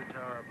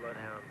Tower,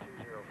 Bloodhound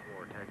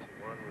 204, taxi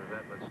 1,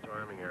 revetment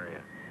storming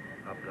area.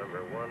 Up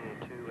number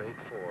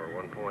 1284,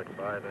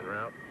 1.5 en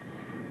route.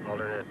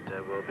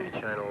 Alternate will be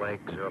China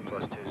Lake 0+20.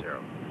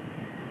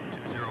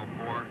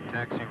 204,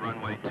 taxi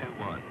runway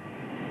 21.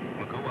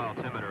 Magoo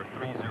altimeter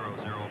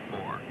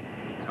 3004.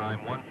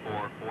 Time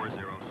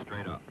 1440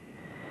 straight up.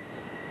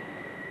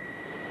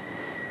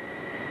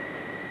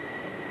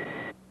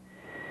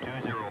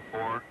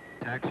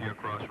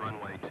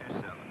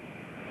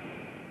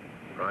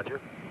 Roger.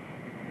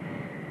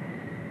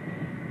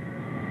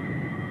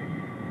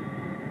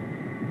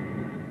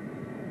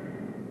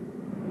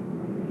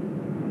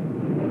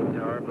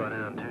 Tower,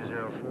 Bloodhound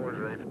 204 is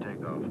ready for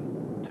takeoff.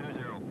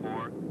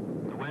 204,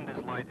 the wind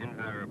is light and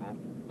variable.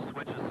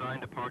 Switch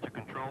assigned departure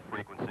control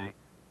frequency.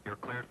 You're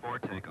cleared for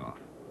takeoff.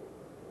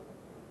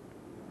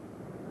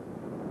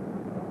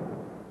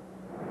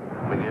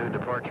 McGill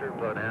departure,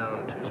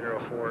 Bloodhound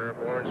 204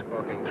 airborne,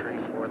 squawking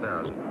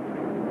 34000.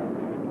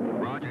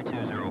 Roger,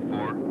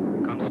 204.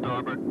 Come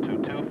starboard to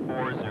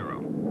 240.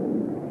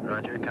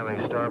 Roger,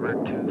 coming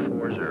starboard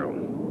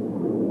 240.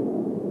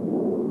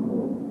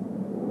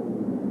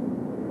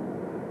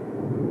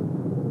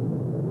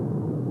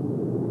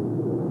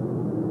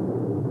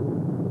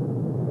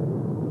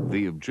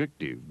 The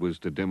objective was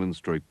to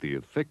demonstrate the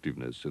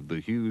effectiveness of the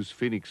Hughes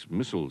Phoenix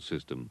missile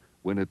system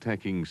when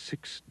attacking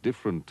 6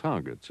 different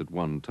targets at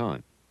one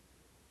time.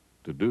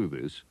 To do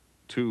this,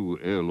 2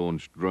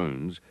 air-launched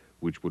drones,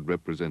 which would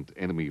represent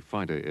enemy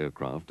fighter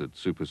aircraft at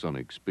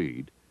supersonic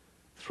speed,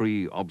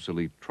 3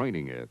 obsolete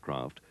training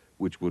aircraft,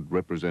 which would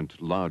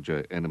represent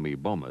larger enemy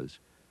bombers,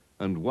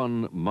 and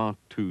 1 Mark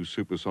II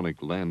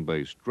supersonic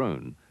land-based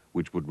drone,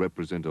 which would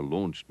represent a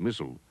launched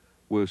missile,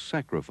 were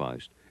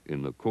sacrificed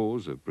in the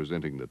cause of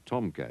presenting the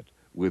Tomcat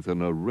with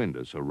an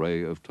horrendous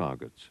array of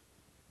targets.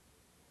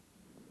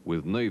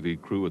 With Navy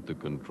crew at the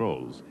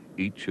controls,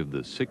 each of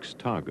the 6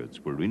 targets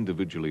were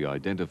individually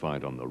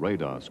identified on the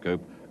radar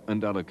scope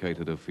and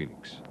allocated a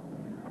Phoenix.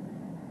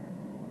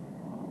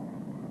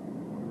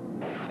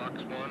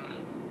 Fox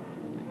 1,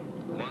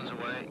 1's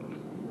away.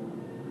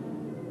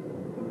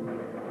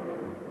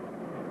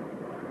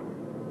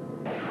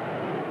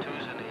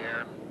 Two's in the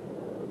air.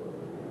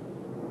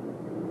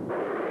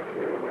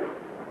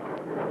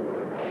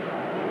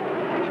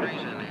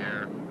 Three's in the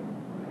air.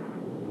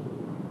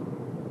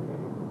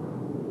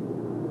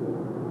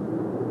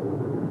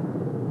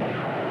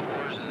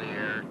 Four's in the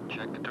air.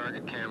 Check the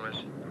target cameras.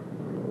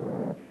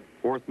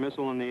 4th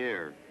missile in the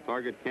air.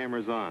 Target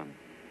cameras on.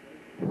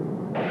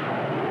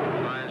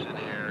 5's in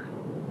the air.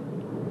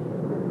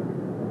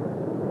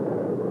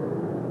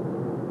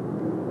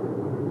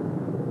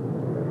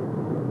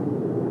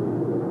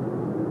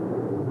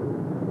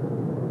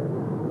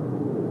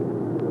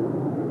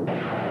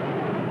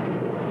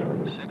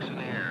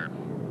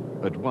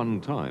 At one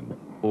time,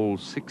 all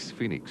 6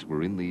 Phoenix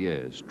were in the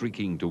air,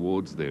 streaking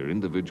towards their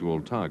individual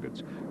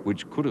targets,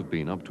 which could have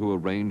been up to a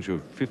range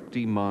of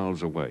 50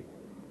 miles away.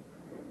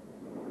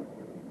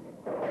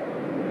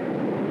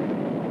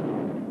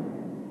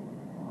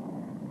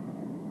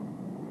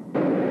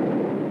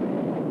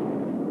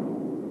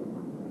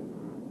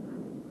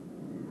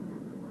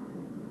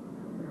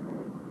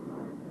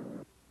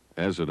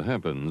 As it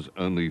happens,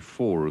 only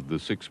 4 of the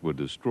 6 were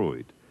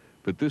destroyed,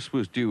 but this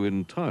was due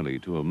entirely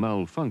to a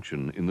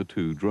malfunction in the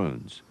 2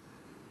 drones.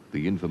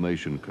 The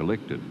information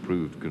collected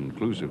proved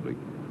conclusively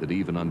that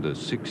even under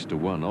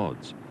 6-to-1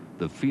 odds,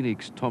 the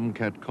Phoenix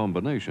Tomcat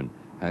combination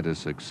had a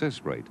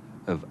success rate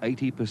of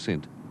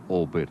 80%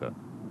 or better.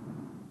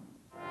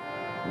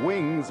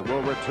 Wings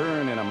will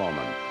return in a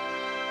moment.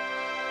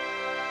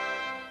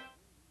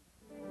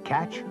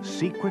 Catch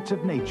Secrets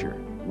of Nature,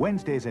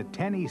 Wednesdays at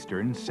 10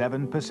 Eastern,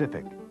 7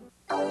 Pacific.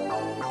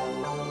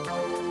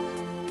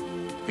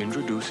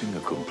 Introducing a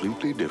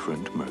completely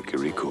different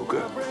Mercury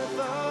Cougar.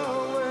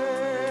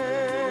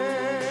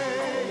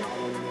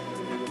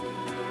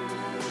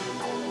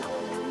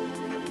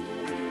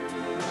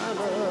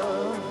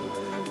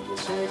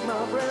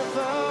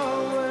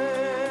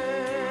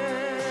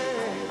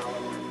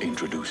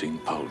 Introducing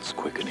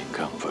pulse-quickening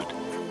comfort.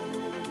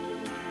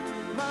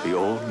 The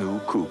all-new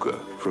Cougar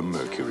from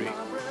Mercury,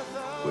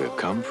 where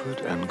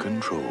comfort and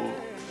control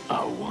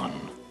are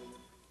one.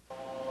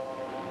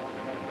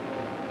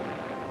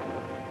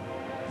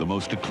 The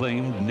most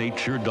acclaimed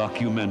nature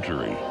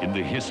documentary in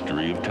the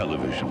history of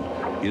television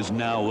is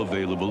now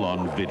available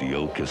on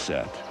video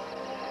cassette.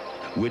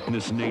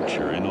 Witness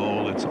nature in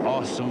all its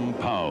awesome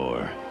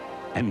power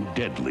and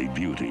deadly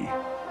beauty.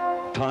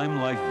 Time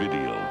Life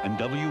Video and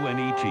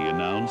WNET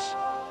announce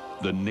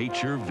the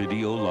Nature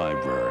Video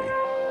Library.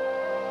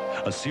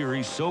 A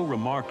series so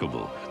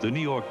remarkable, the New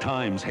York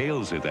Times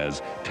hails it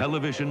as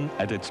television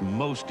at its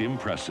most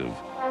impressive.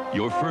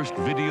 Your first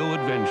video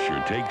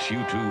adventure takes you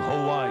to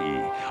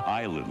Hawaii,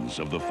 islands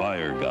of the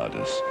fire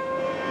goddess.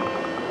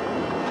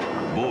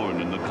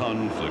 Born in the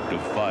conflict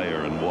of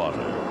fire and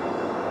water,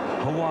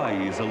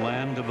 Hawaii is a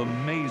land of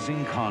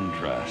amazing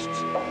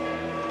contrasts,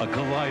 a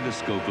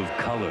kaleidoscope of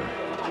color,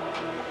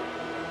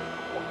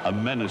 a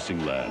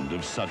menacing land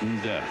of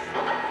sudden death.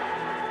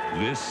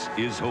 This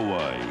is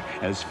Hawaii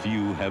as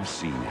few have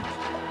seen it.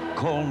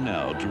 Call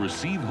now to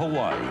receive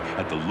Hawaii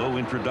at the low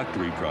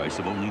introductory price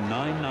of only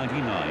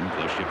 $9.99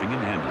 plus shipping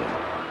and handling.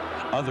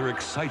 Other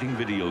exciting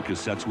video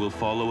cassettes will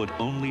follow at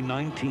only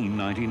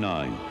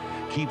 $19.99.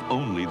 Keep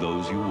only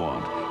those you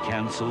want.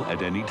 Cancel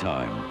at any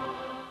time.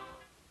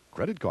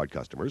 Credit card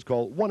customers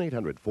call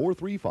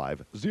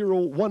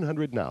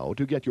 1-800-435-0100 now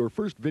to get your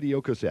first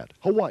video cassette,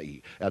 Hawaii,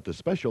 at the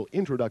special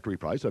introductory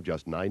price of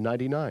just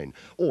 $9.99.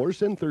 Or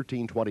send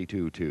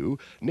 1322 to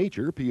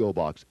Nature, P.O.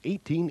 Box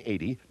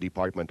 1880,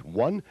 Department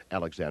 1,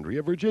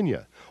 Alexandria,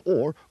 Virginia.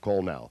 Or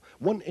call now,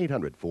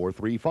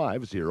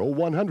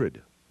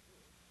 1-800-435-0100.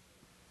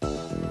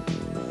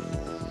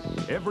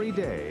 Every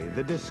day,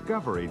 the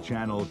Discovery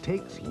Channel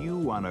takes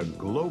you on a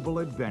global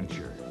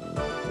adventure.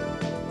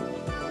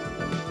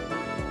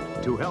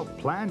 To help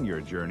plan your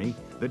journey,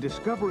 the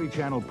Discovery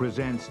Channel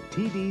presents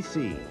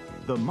TDC,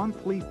 the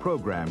monthly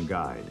program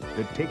guide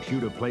that takes you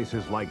to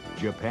places like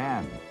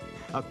Japan,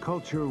 a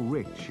culture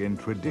rich in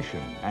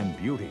tradition and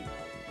beauty.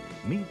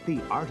 Meet the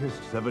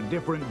artists of a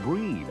different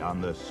breed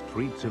on the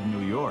streets of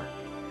New York.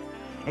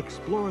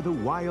 Explore the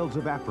wilds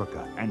of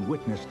Africa and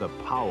witness the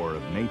power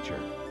of nature.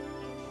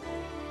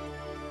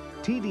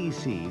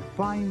 TDC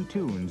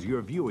fine-tunes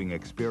your viewing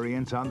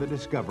experience on the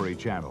Discovery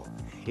Channel.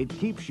 It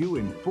keeps you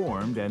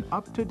informed and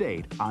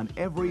up-to-date on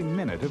every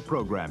minute of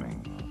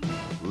programming.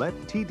 Let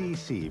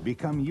TDC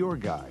become your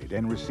guide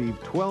and receive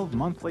 12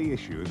 monthly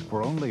issues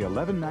for only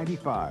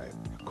 $11.95.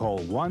 Call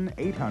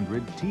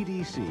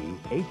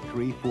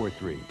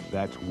 1-800-TDC-8343.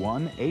 That's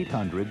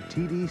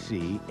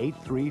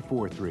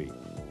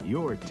 1-800-TDC-8343.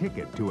 Your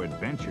ticket to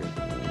adventure.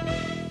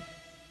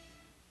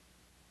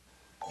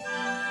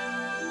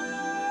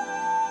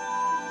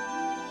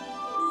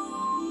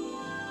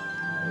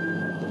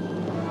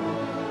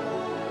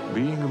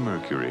 Being a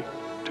Mercury,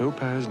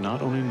 Topaz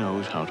not only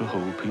knows how to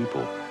hold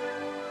people,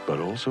 but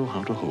also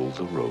how to hold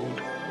the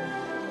road.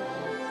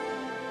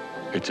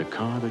 It's a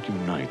car that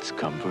unites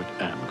comfort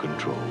and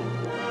control.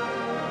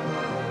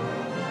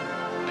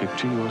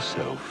 Picture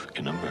yourself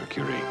in a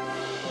Mercury.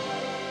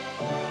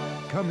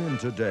 Come in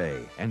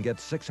today and get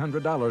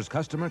 $600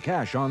 customer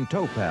cash on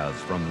Topaz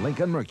from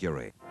Lincoln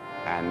Mercury.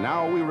 And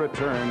now we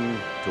return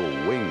to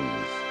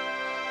Wings.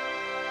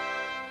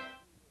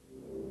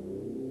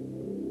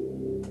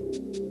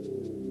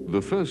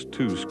 The first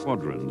two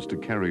squadrons to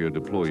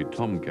carrier-deployed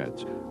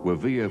Tomcats were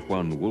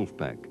VF-1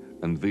 Wolfpack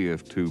and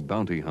VF-2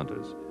 Bounty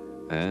Hunters,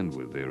 and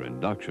with their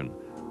induction,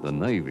 the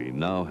Navy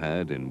now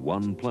had in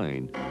one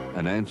plane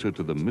an answer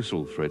to the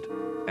missile threat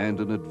and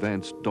an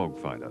advanced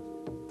dogfighter.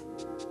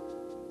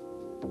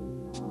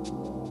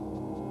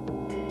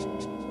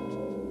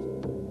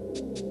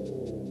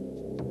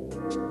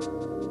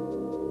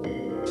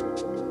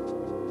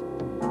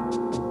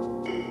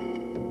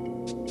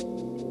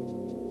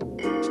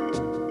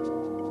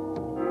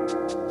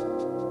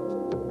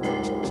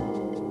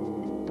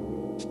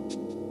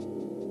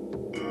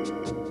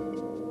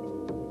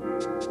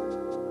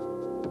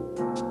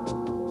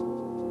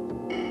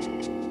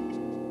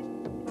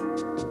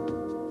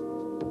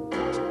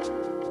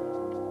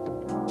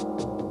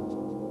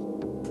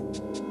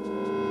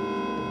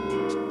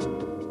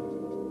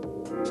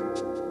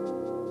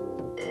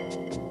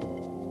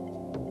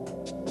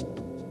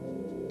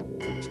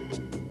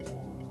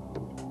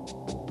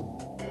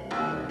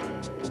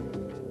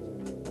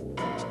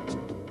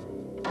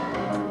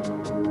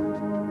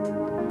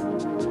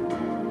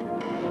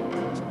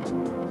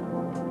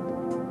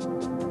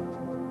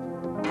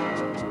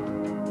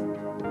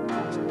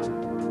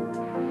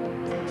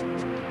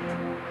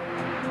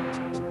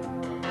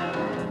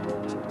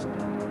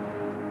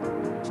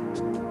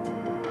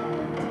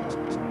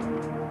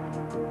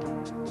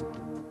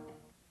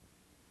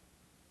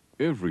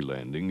 Every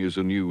landing is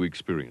a new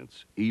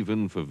experience,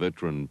 even for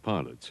veteran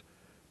pilots.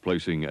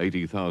 Placing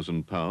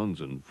 80,000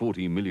 pounds and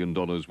 $40 million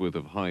worth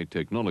of high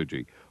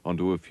technology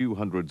onto a few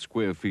hundred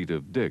square feet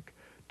of deck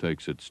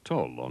takes its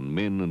toll on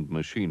men and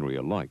machinery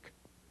alike.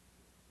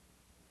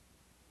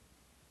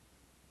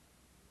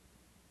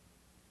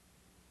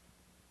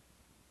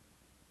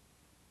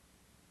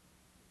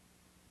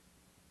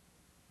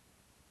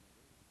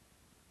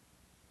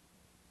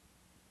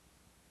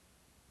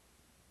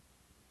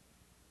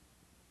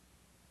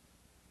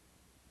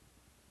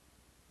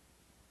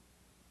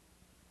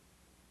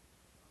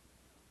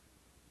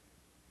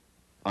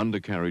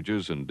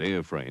 Undercarriages and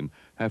airframe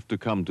have to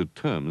come to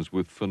terms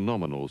with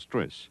phenomenal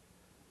stress,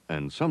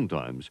 and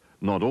sometimes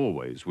not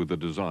always with the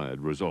desired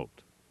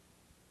result.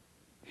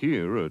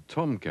 Here, a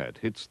Tomcat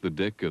hits the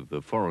deck of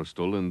the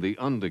Forrestal and the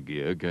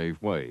undergear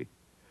gave way.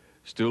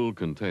 Still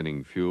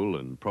containing fuel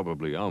and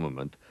probably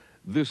armament,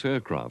 this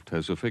aircraft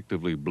has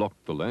effectively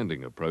blocked the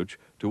landing approach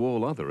to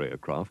all other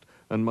aircraft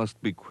and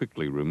must be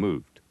quickly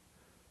removed.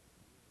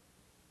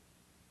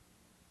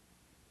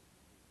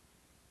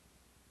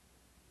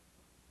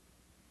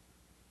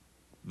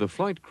 The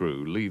flight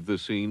crew leave the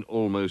scene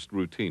almost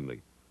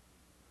routinely.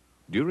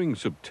 During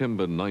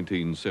September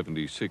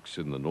 1976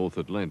 in the North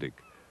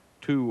Atlantic,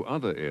 two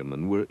other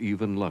airmen were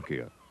even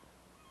luckier.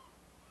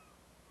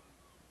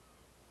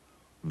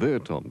 Their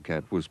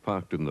Tomcat was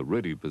parked in the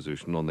ready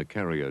position on the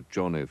carrier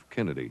John F.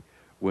 Kennedy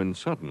when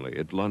suddenly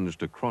it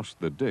lunged across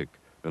the deck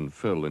and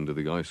fell into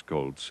the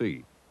ice-cold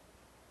sea.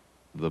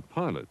 The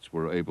pilots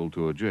were able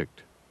to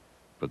eject,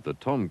 but the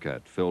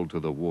Tomcat fell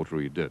to the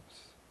watery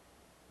depths.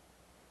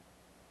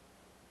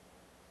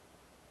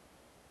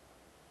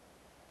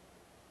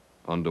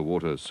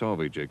 Underwater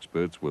salvage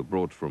experts were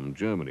brought from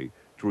Germany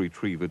to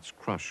retrieve its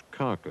crushed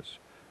carcass,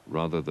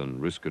 rather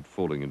than risk it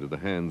falling into the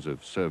hands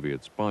of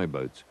Soviet spy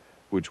boats,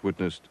 which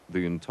witnessed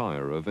the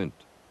entire event.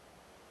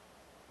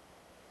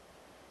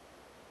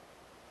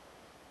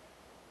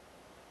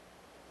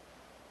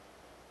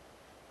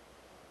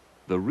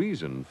 The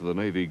reason for the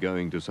Navy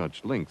going to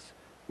such lengths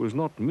was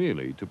not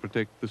merely to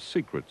protect the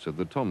secrets of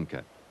the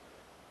Tomcat.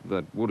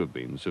 That would have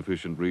been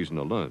sufficient reason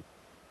alone.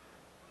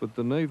 But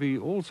the Navy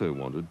also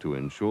wanted to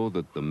ensure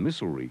that the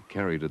missilery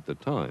carried at the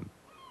time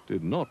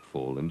did not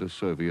fall into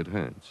Soviet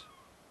hands.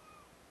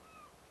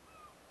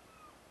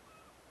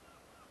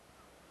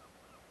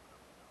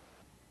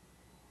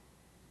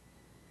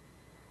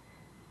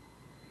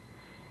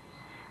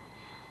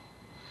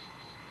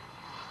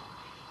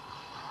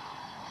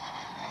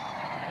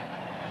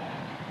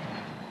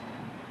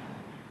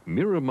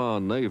 Miramar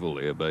Naval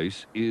Air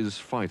Base is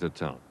Fighter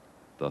Town,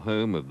 the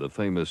home of the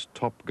famous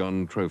Top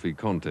Gun Trophy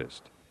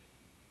contest.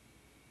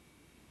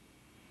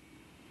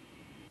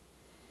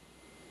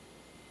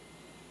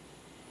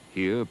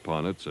 Here,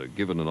 pilots are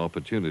given an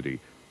opportunity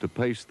to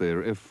pace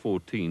their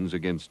F-14s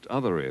against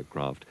other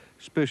aircraft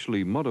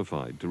specially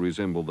modified to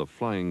resemble the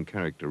flying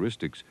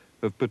characteristics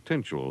of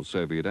potential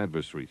Soviet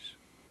adversaries.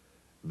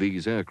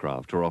 These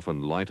aircraft are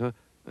often lighter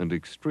and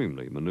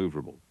extremely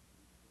maneuverable.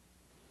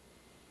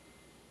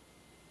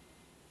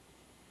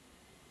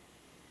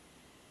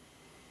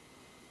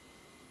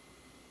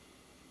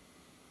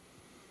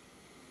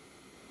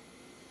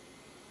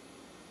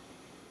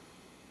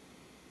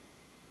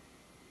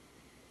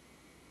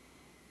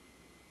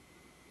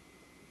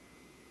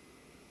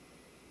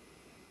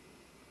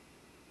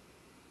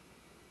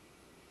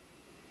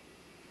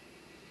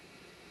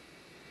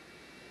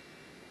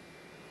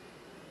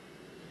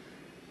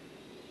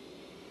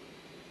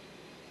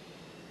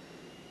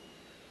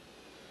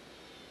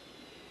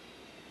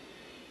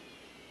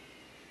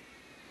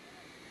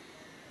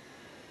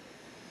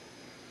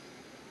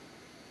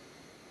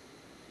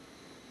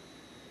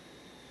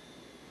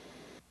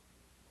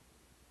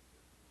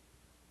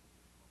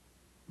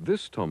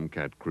 This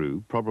Tomcat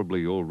crew,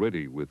 probably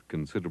already with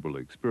considerable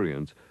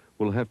experience,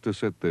 will have to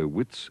set their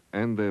wits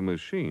and their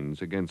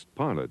machines against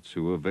pilots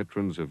who are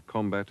veterans of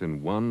combat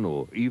in one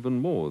or even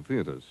more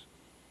theaters.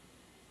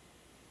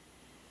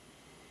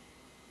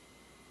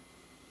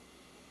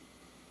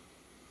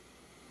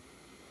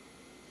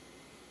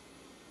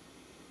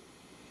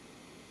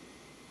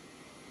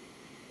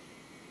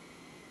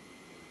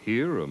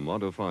 Here, a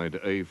modified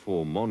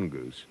A4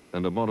 Mongoose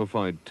and a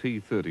modified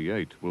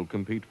T-38 will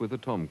compete with a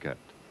Tomcat.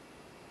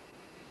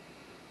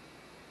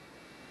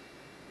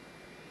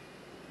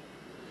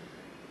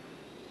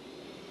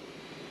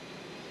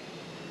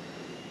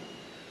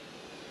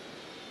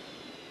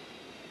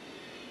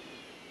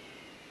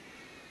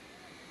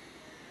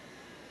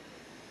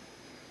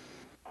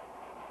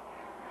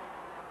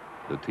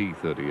 The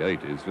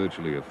T-38 is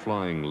virtually a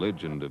flying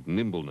legend of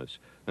nimbleness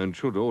and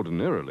should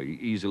ordinarily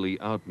easily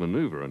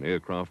outmaneuver an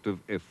aircraft of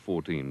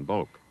F-14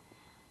 bulk.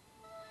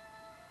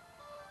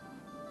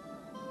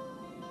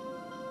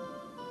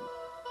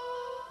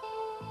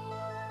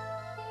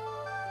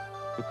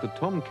 But the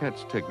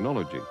Tomcat's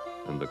technology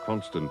and the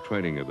constant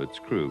training of its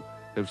crew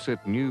have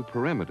set new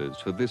parameters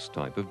for this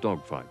type of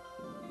dogfight.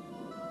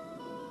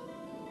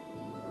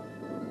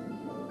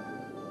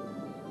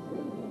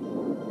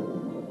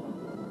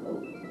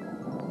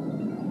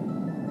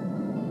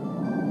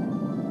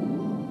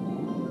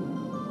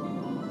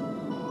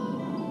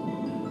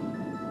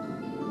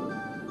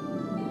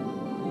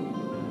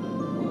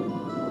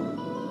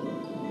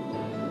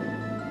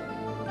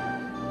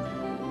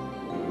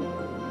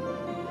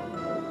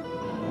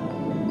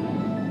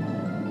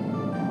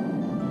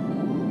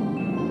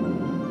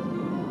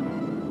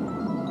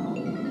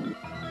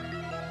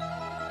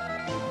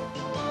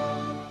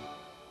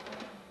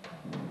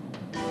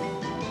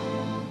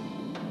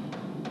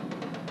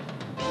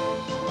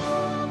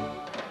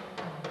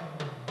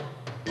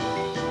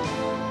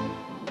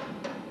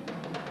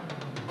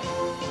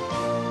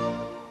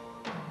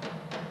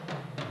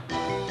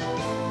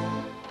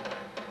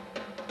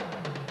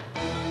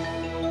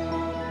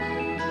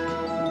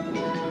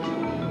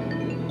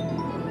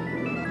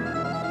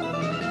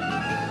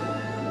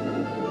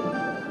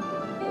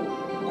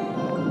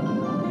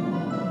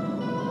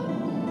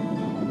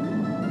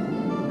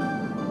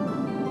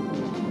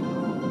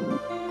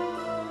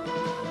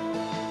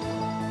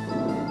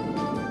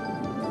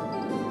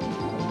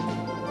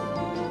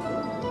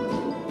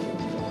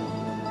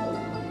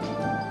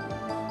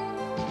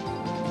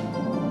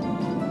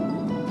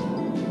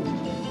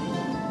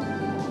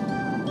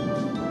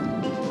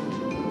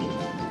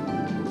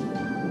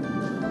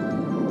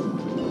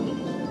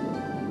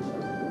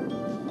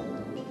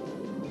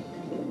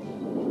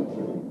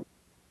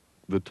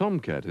 The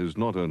Tomcat is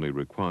not only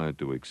required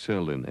to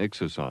excel in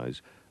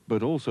exercise,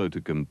 but also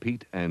to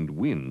compete and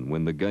win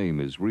when the game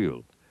is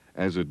real,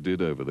 as it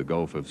did over the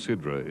Gulf of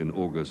Sidra in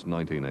August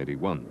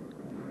 1981.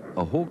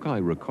 A Hawkeye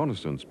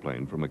reconnaissance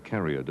plane from a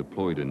carrier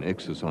deployed in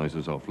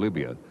exercises off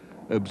Libya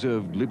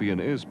observed Libyan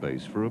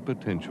airspace for a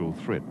potential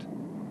threat.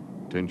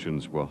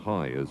 Tensions were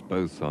high as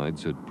both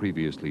sides had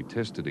previously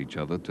tested each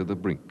other to the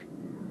brink.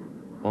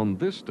 On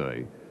this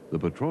day, the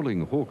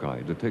patrolling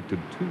Hawkeye detected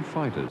two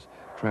fighters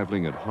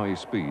traveling at high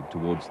speed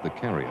towards the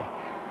carrier.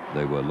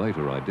 They were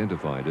later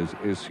identified as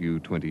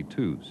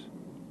Su-22s.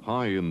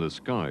 High in the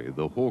sky,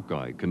 the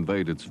Hawkeye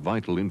conveyed its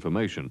vital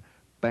information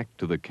back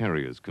to the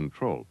carrier's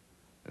control,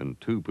 and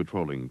two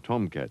patrolling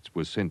Tomcats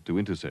were sent to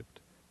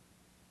intercept.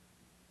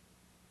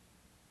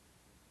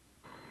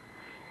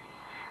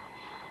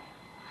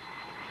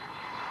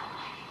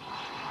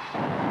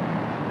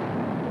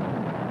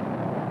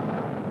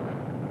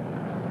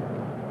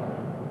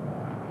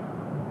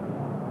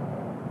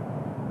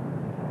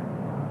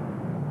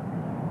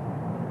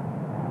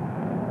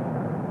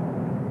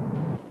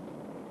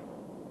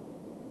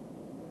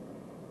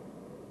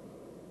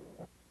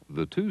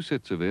 The two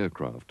sets of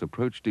aircraft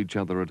approached each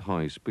other at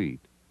high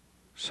speed.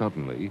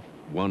 Suddenly,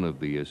 one of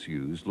the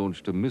SUs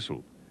launched a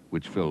missile,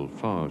 which fell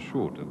far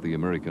short of the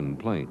American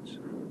planes.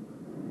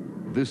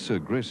 This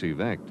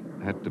aggressive act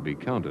had to be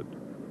countered,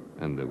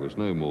 and there was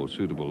no more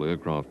suitable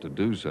aircraft to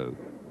do so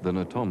than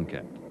a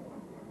Tomcat.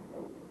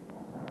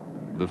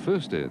 The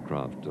first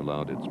aircraft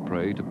allowed its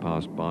prey to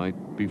pass by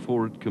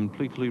before it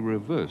completely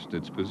reversed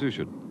its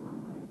position.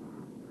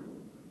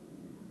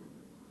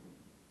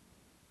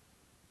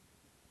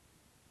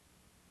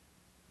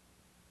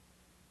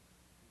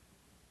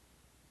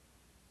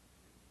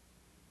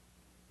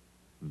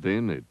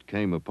 Then it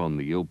came upon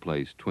the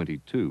ill-placed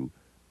 22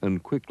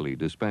 and quickly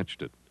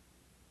dispatched it.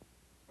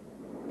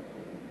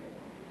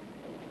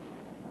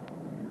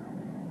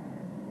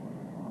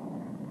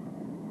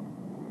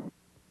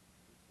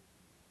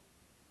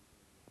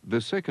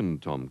 The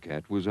second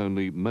Tomcat was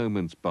only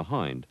moments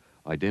behind,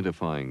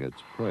 identifying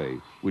its prey,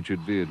 which had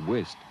veered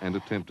west and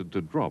attempted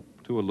to drop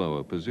to a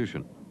lower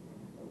position.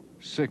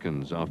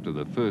 Seconds after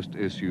the first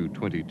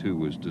Su-22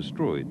 was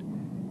destroyed,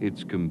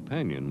 its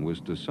companion was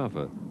to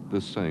suffer the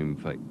same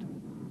fate.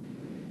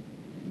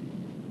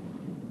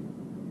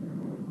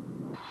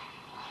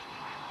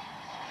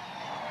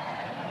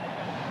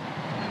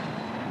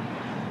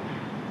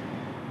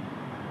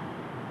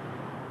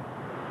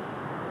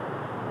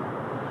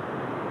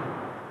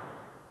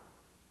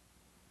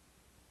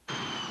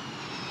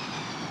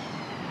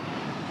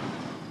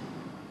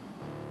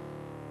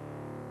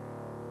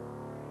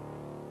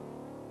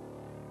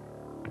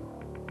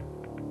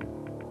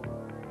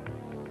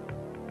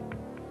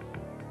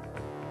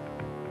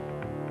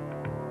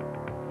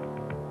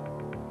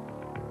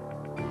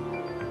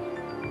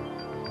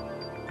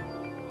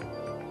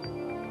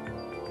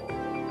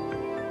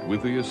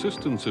 With the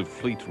assistance of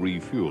fleet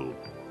refuel,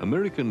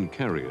 American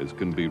carriers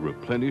can be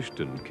replenished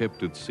and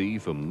kept at sea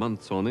for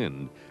months on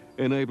end,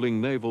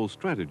 enabling naval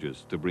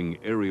strategists to bring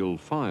aerial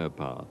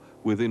firepower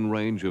within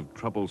range of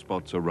trouble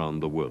spots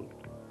around the world.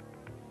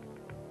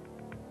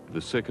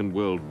 The Second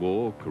World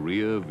War,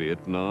 Korea,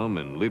 Vietnam,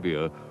 and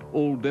Libya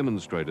all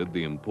demonstrated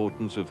the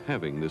importance of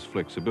having this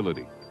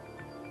flexibility.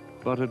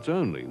 But it's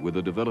only with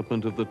the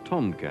development of the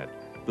Tomcat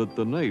that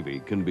the Navy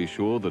can be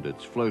sure that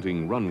its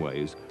floating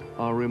runways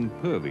are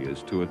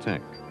impervious to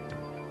attack.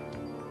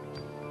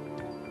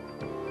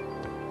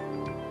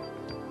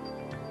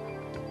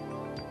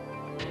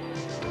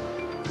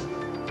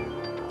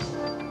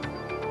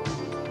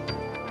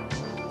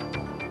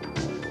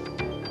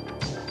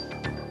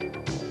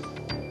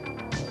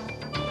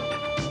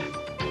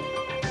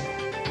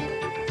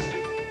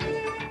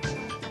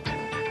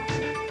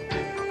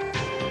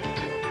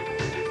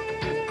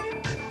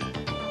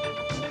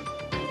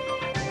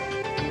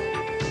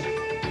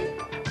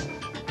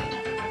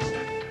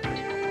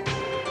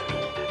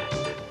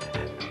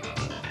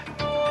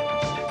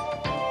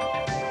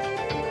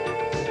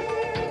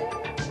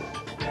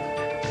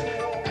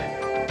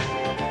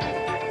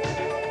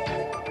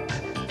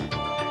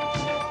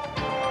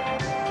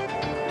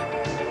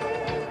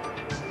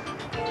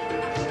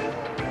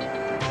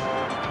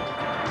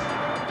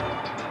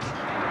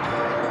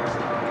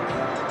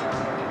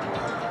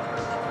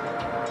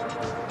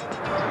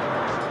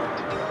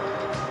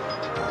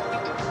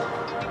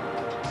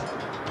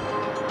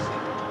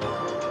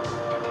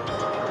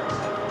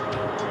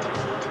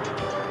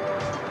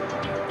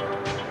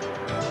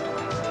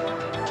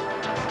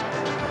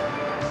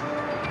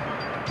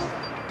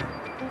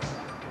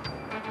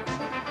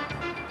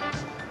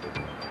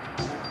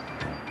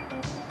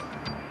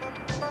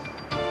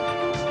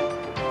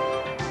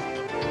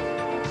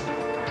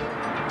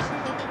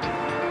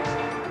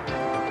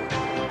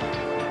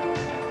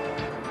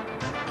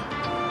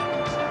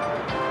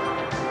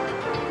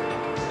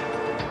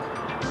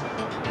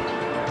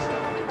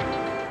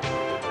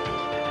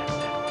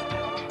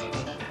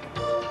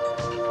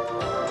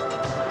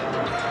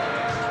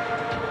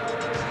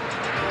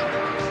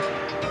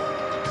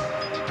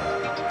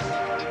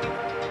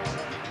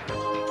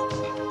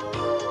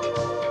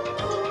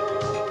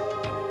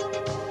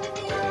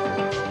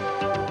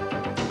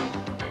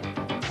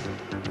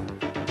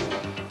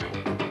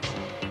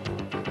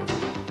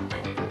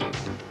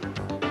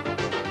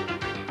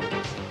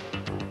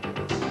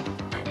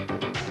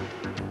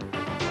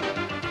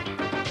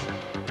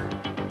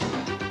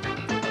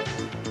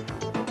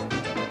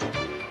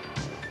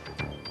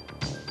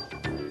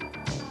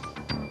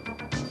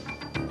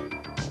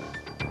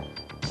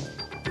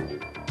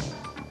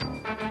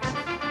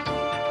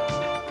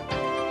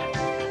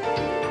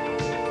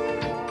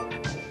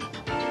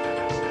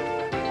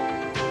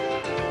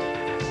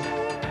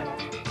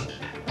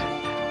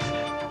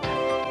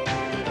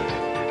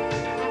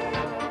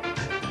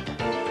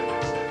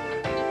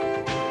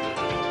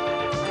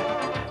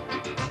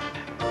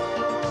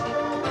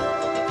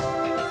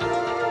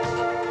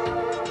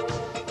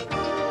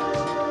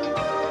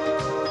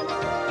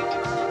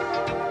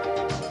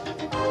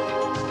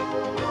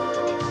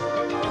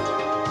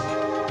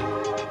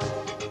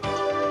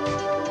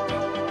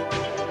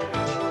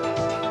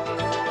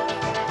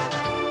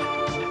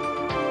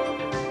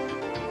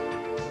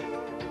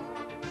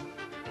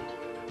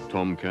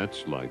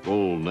 Tomcats, like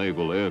all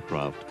naval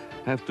aircraft,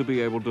 have to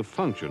be able to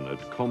function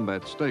at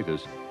combat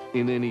status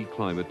in any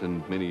climate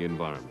and many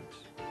environments.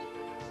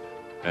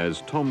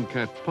 As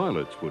Tomcat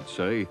pilots would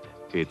say,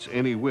 it's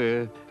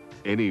anywhere,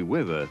 any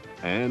weather,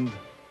 and...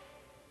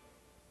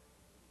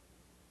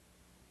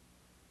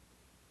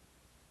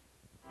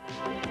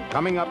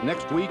 Coming up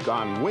next week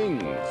on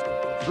Wings.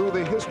 Through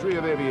the history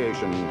of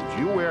aviation,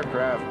 few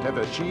aircraft have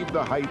achieved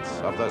the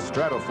heights of the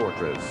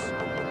Stratofortress.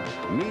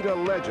 Meet a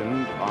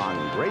legend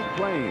on Great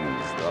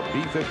Plains, the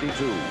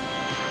B-52.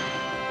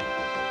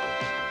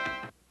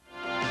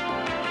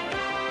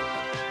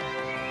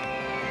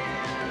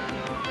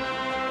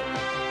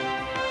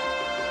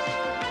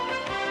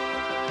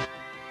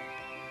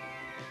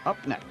 Up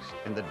next,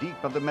 in the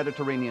deep of the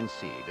Mediterranean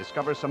Sea,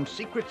 discover some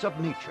secrets of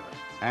nature.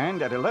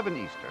 And at 11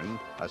 Eastern,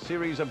 a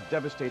series of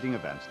devastating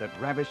events that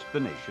ravished the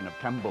nation of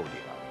Cambodia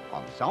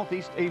on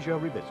Southeast Asia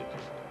Revisited.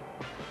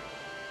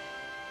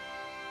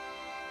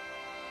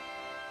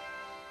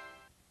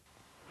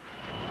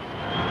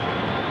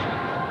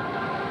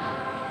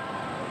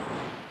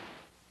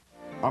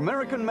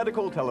 American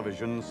Medical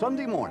Television,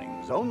 Sunday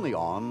mornings, only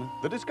on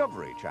the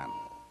Discovery Channel.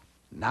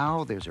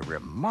 Now there's a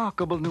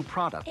remarkable new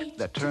product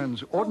that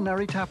turns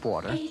ordinary tap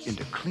water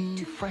into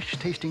clean,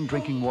 fresh-tasting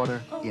drinking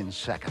water in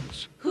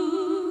seconds.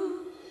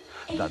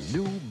 The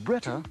new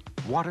Brita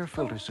water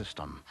filter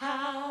system.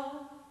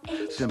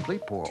 Simply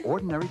pour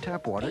ordinary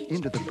tap water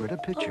into the Brita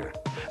pitcher.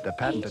 The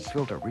patented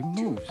filter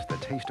removes the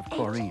taste of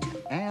chlorine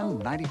and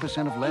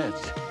 90% of lead.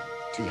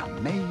 The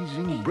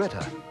amazing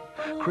Brita.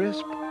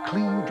 Crisp,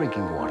 clean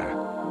drinking water.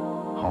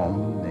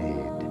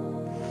 Homemade.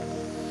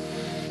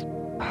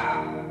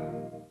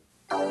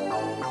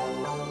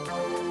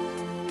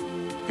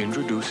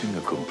 Introducing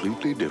a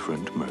completely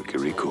different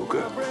Mercury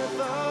Cougar.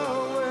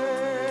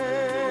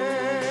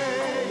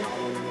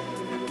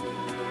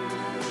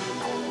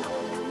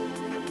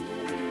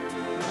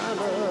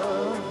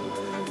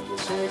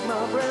 Take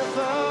my breath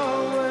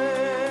away.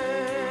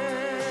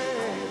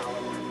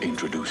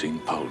 Introducing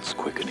Pulse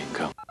Quickening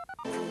Cup.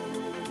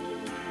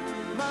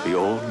 The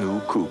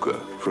all-new Cougar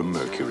from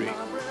Mercury,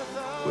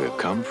 where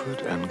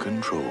comfort and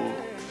control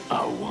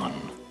are one.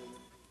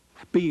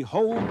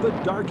 Behold the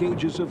dark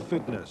ages of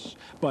fitness.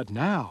 But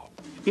now,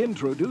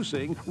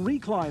 introducing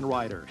Recline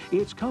Rider.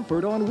 It's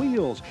comfort on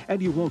wheels, and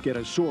you won't get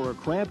as sore or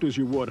cramped as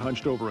you would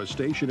hunched over a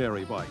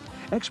stationary bike.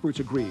 Experts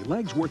agree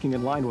legs working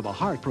in line with the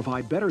heart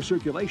provide better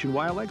circulation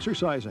while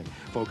exercising.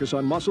 Focus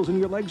on muscles in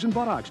your legs and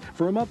buttocks.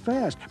 Firm up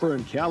fast.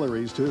 Burn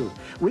calories, too.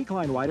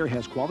 Recline Rider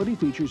has quality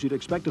features you'd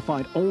expect to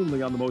find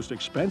only on the most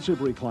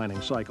expensive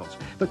reclining cycles.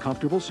 The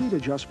comfortable seat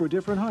adjusts for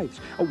different heights.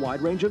 A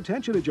wide range of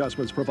tension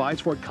adjustments provides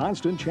for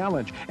constant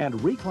challenge.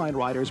 And Recline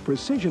Rider's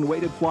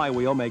precision-weighted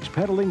flywheel makes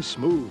pedaling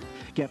smooth.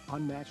 Get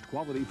unmatched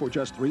quality for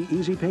just 3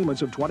 easy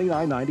payments of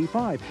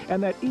 $29.95,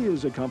 and that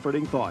is a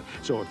comforting thought.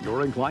 So if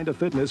you're inclined to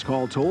fitness,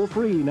 call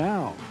toll-free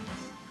now.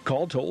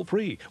 Call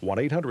toll-free,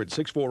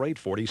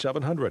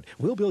 1-800-648-4700.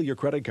 We'll bill your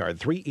credit card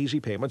 3 easy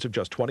payments of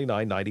just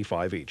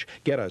 $29.95 each.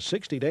 Get a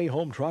 60-day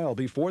home trial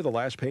before the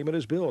last payment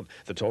is billed.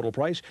 The total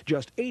price,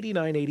 just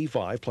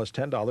 $89.85 plus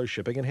 $10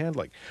 shipping and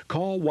handling.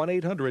 Call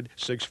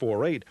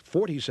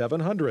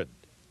 1-800-648-4700.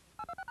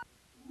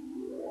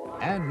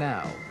 And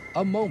now,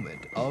 a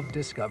moment of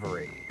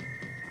discovery.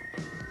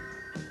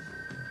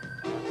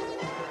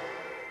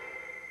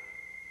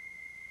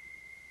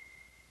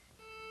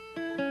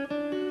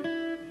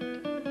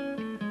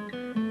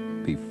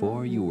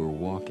 Before you were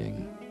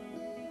walking,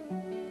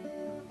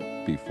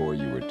 before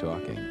you were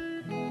talking,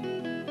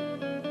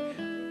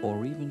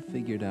 or even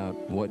figured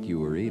out what you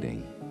were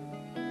eating,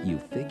 you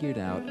figured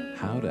out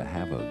how to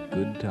have a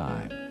good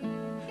time.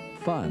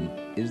 Fun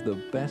is the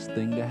best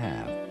thing to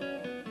have.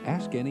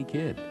 Ask any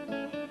kid.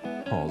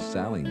 All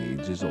Sally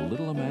needs is a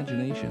little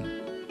imagination,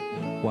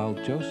 while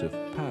Joseph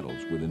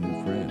paddles with a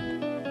new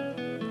friend.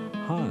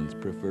 Hans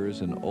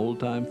prefers an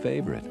old-time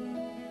favorite,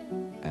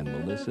 and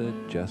Melissa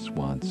just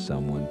wants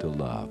someone to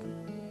love.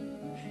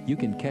 You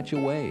can catch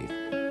a wave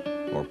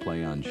or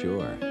play on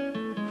shore.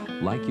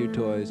 Like your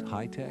toys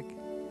high-tech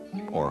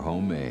or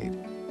homemade.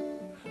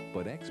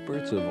 But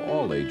experts of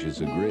all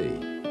ages agree.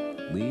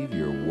 Leave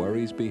your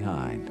worries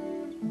behind.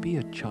 Be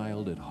a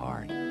child at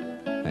heart,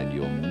 and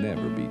you'll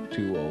never be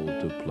too old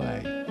to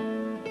play.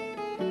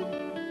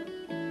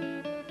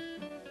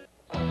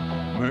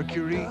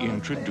 Mercury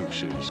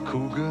introduces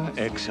Cougar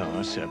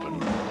XR7.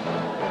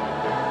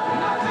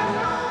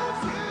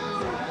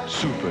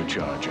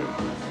 Supercharger.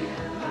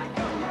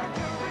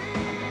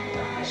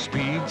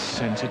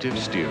 Speed-sensitive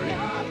steering.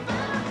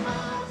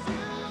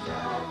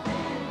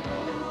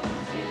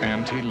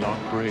 Anti-lock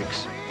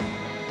brakes.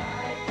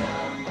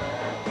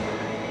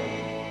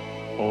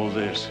 All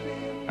this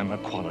and the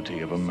quality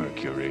of a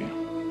Mercury.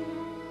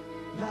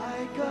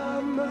 Like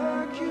a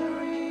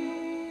Mercury.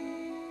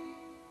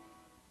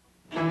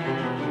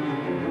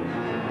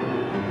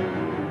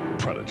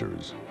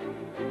 Predators.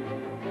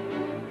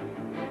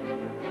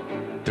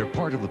 They're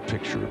part of the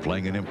picture,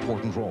 playing an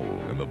important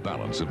role in the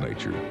balance of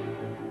nature.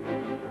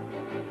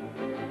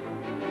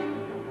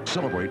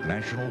 Celebrate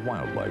National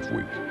Wildlife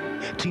Week.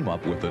 Team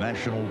up with the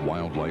National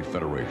Wildlife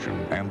Federation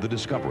and the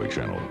Discovery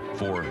Channel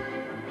for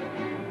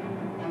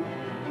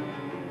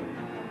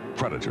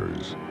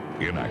Predators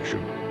in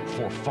Action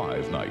for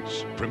 5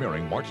 nights,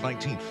 premiering March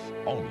 19th,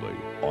 only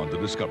on the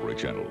Discovery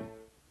Channel.